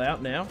fall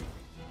out now.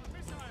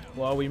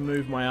 While we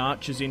move my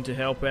archers in to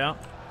help out.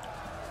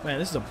 Man,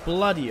 this is a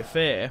bloody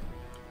affair.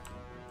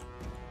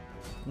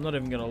 I'm not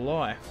even going to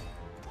lie.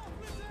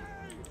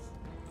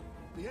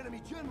 The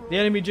enemy general. The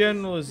enemy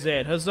general is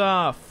dead.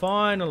 Huzzah!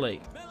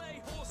 Finally.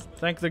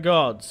 Thank the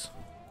gods.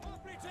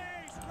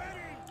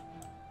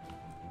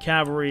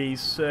 Cavalry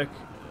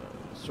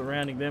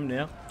surrounding them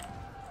now.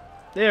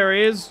 There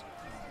he is.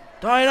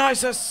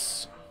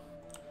 Dionysius!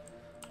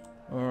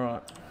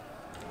 Alright.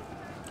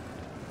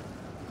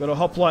 Got a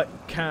hoplite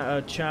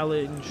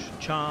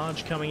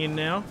charge coming in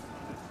now.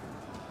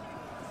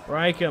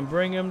 Break him,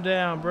 bring him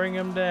down, bring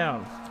him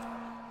down.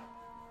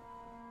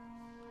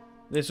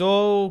 This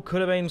all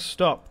could have been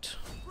stopped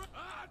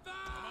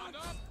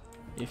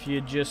if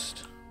you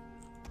just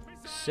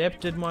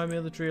accepted my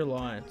military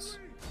alliance.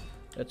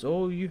 That's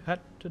all you had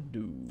to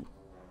do.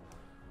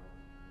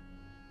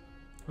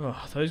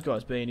 Oh, those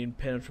guys being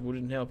impenetrable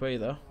didn't help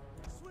either.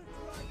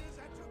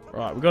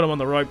 Right, we've got them on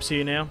the ropes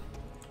here now.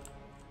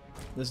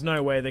 There's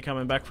no way they're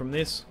coming back from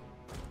this.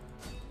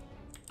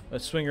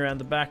 Let's swing around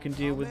the back and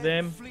deal with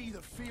them. Flee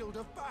the field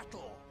of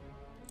battle.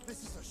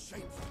 This is a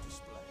shameful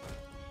display.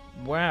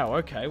 Wow,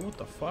 okay, what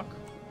the fuck?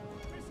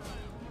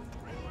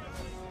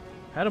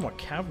 How did my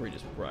cavalry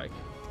just break?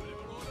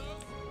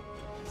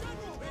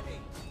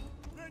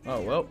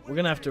 Oh well, we're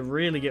gonna have to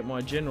really get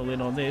my general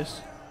in on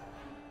this.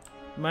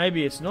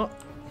 Maybe it's not.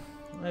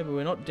 Maybe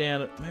we're not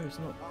down at. Maybe it's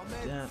not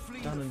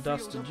done and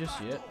dusted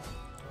just yet.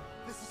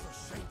 This is a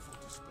shameful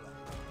display.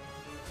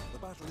 The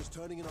battle is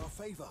turning in our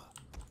favor.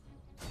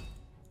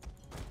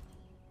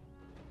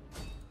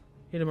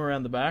 Hit them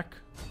around the back.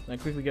 Then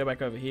quickly go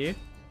back over here.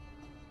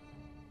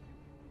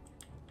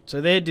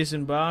 So they're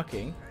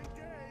disembarking.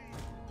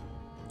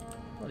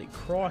 Bloody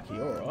crikey,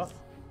 alright.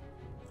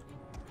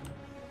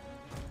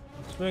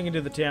 Swing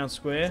into the town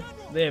square.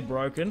 They're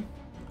broken.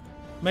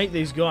 Meet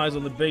these guys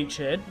on the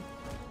beachhead.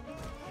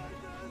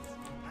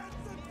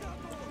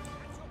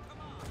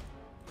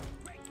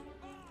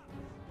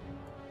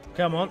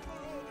 Come on.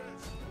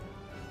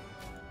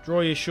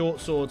 Draw your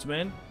short swords,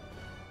 man.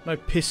 No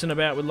pissing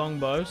about with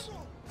longbows.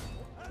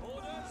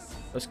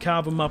 Let's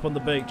carve them up on the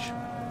beach.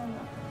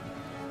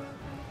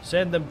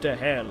 Send them to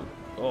hell,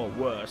 or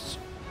worse.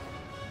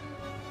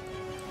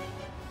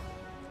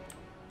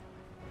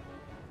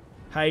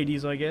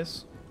 Hades, I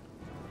guess.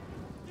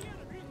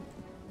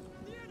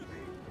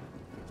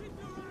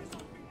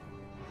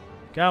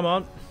 Come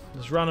on,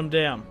 let's run them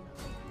down.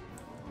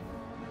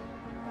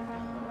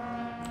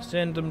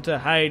 Send them to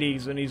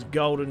Hades and his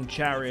golden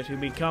chariot. He'll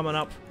be coming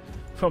up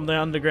from the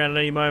underground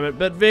at any moment.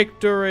 But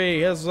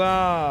victory!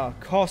 Huzzah!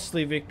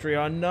 Costly victory,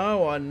 I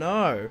know, I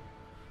know.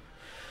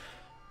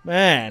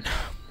 Man,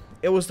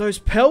 it was those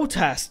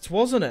peltasts,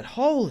 wasn't it?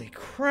 Holy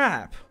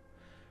crap!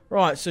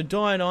 Right, so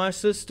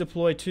Dionysius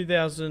deployed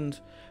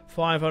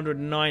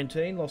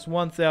 2,519, lost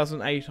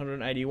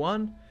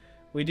 1,881.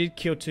 We did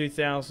kill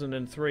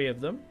 2,003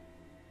 of them.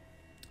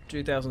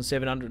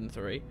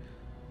 2,703.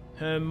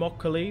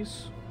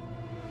 Hermocrates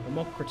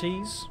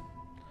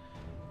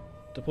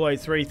deployed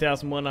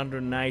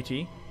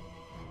 3,180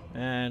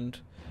 and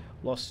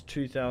lost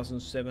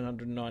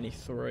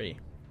 2,793.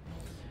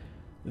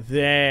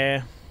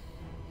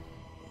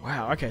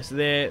 Wow, okay, so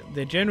their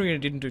general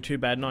unit didn't do too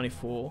bad,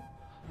 94.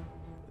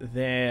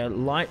 Their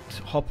light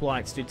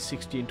hoplites did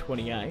 60 and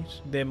 28.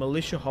 Their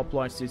militia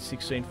hoplites did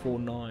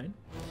 1649.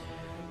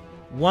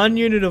 One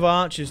unit of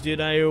archers did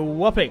a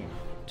whopping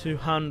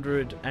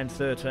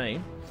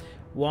 213,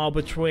 while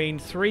between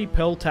 3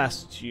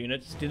 peltasts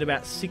units did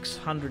about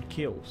 600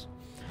 kills.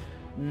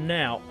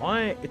 Now,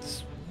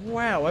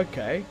 wow,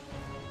 okay.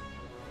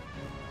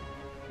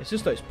 It's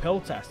just those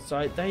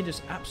peltasts, they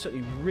just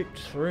absolutely ripped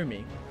through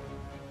me.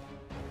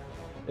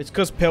 It's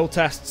because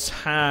peltasts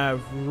have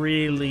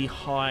really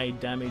high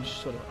damage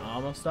sort of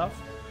armor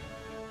stuff.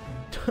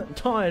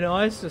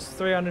 Dionysius,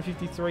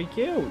 353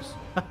 kills.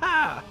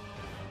 Haha!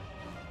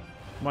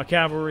 My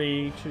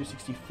cavalry,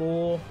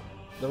 264.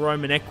 The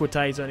Roman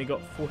Equites only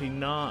got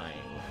 49,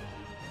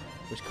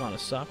 which kind of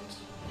sucked.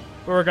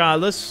 But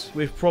regardless,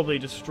 we've probably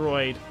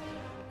destroyed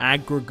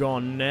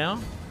Aggregon now.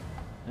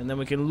 And then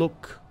we can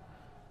look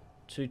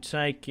to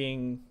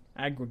taking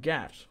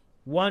Aggregate.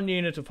 1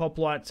 unit of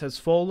hoplites has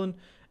fallen,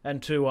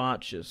 and 2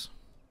 archers.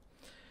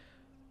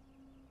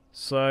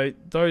 So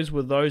those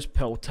were those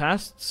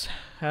peltasts.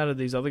 How did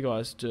these other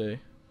guys do?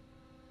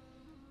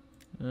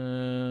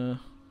 Not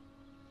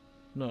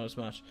as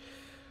much.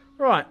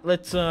 Right,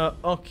 let's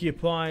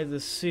occupy the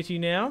city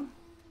now.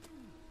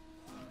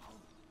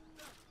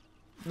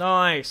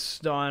 Nice,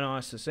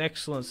 Dionysius.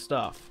 Excellent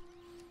stuff.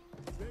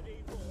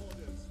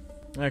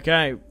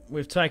 Okay,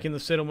 we've taken the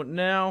settlement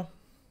now.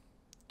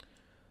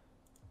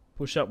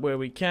 Push up where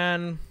we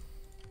can.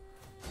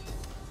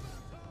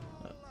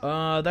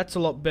 That's a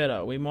lot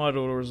better. We might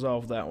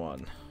auto-resolve that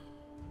one.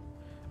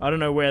 I don't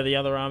know where the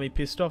other army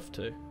pissed off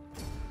to.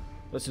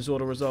 Let's just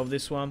auto-resolve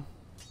this one.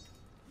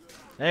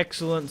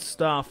 Excellent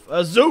stuff.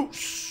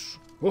 Zeus!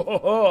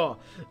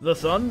 The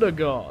Thunder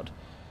God.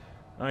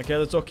 Okay,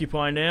 let's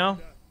occupy now.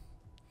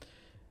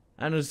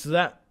 And is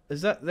that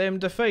them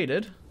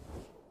defeated?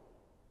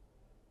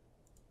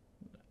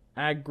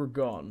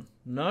 Aggregon.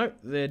 No,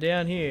 they're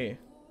down here.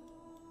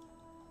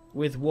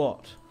 With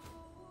what?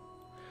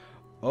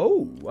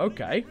 Oh,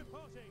 okay.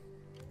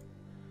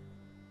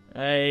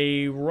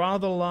 a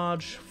rather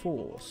large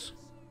force.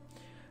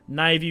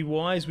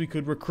 Navy-wise, we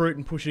could recruit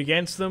and push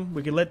against them.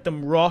 We could let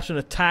them rot and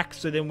attack,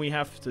 so then we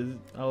have to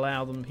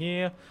allow them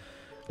here.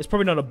 It's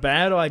probably not a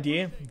bad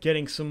idea,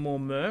 getting some more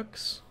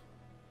mercs.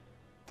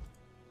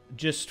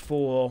 Just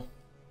for...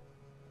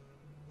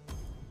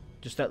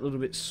 just that little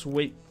bit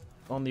sweet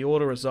on the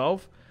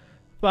auto-resolve.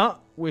 But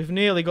we've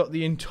nearly got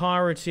the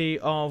entirety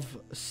of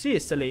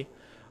Sicily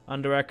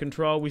under our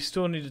control. We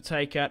still need to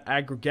take out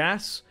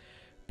Agrigas.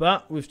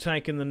 But we've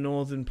taken the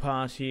northern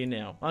part here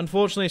now.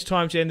 Unfortunately, it's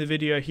time to end the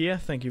video here.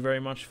 Thank you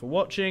very much for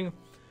watching.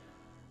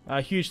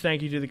 A huge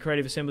thank you to the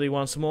Creative Assembly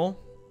once more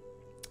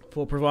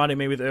for providing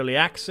me with early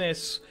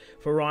access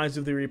for Rise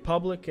of the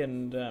Republic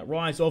and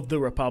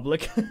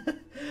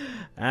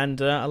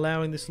and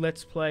allowing this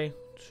Let's Play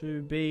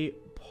to be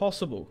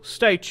possible.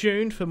 Stay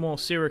tuned for more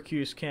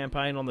Syracuse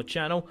campaign on the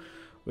channel.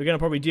 We're going to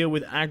probably deal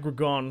with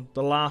Aggregon,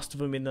 the last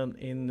of them,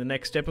 in the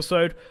next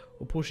episode.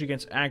 We'll push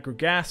against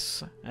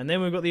Agrigas, and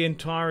then we've got the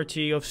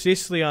entirety of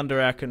Sicily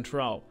under our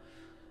control.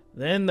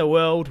 Then the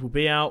world will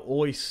be our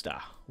oyster.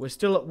 We're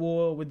still at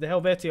war with the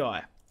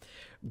Helvetii.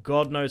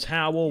 God knows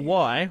how or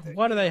why.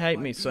 Why do they hate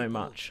me so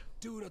much?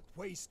 Do not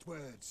waste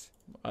words.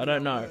 I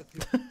don't know.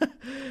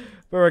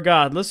 But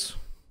regardless,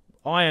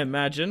 I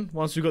imagine,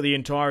 once we've got the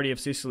entirety of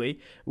Sicily,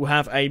 we'll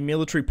have a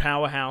military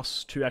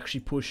powerhouse to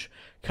actually push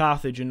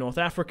Carthage in North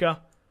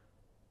Africa.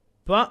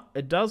 But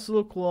it does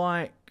look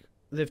like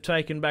they've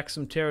taken back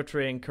some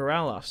territory in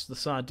Corrales, the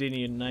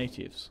Sardinian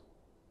natives.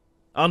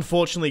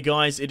 Unfortunately,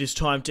 guys, it is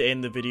time to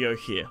end the video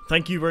here.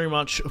 Thank you very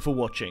much for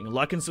watching.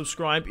 Like and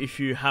subscribe if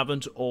you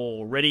haven't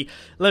already.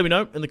 Let me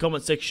know in the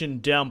comment section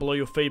down below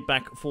your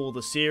feedback for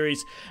the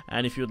series.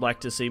 And if you'd like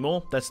to see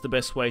more, that's the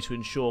best way to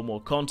ensure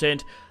more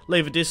content.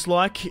 Leave a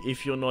dislike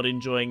if you're not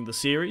enjoying the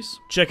series.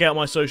 Check out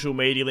my social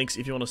media links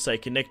if you want to stay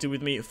connected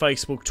with me.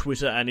 Facebook,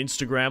 Twitter, and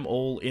Instagram,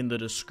 all in the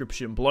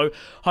description below.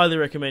 Highly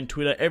recommend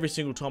Twitter. Every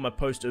single time I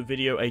post a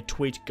video, a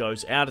tweet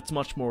goes out. It's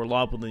much more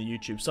reliable than the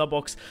YouTube sub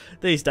box.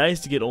 These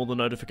days, to get all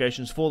the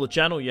notifications for the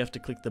channel, you have to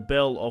click the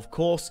bell, of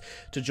course,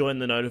 to join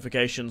the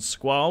notifications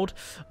squad.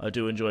 I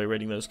do enjoy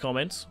reading those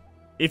comments.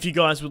 If you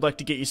guys would like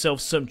to get yourself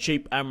some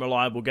cheap and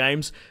reliable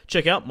games,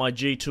 check out my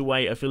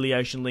G2A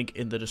affiliation link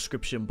in the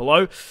description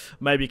below.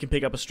 Maybe you can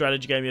pick up a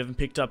strategy game you haven't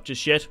picked up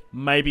just yet.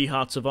 Maybe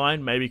Hearts of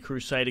Iron, maybe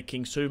Crusader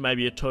Kings 2,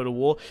 maybe a Total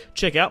War.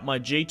 Check out my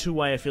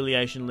G2A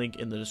affiliation link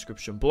in the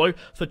description below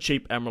for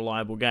cheap and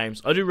reliable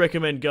games. I do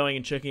recommend going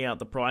and checking out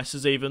the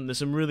prices even. There's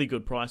some really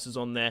good prices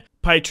on there.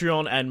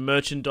 Patreon and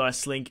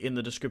merchandise link in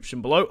the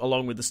description below,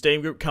 along with the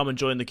Steam group. Come and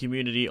join the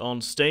community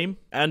on Steam.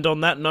 And on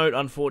that note,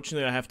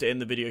 unfortunately, I have to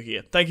end the video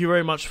here. Thank you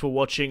very much for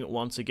watching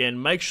once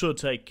again. Make sure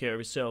to take care of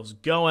yourselves.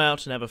 Go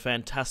out and have a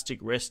fantastic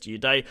rest of your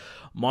day.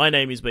 My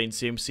name has been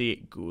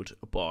Simpzy.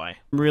 Goodbye.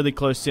 Really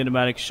close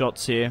cinematic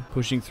shots here,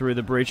 pushing through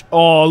the breach.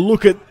 Oh,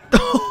 look at...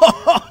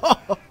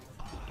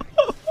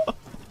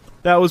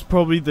 That was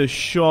probably the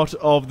shot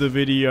of the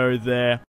video there.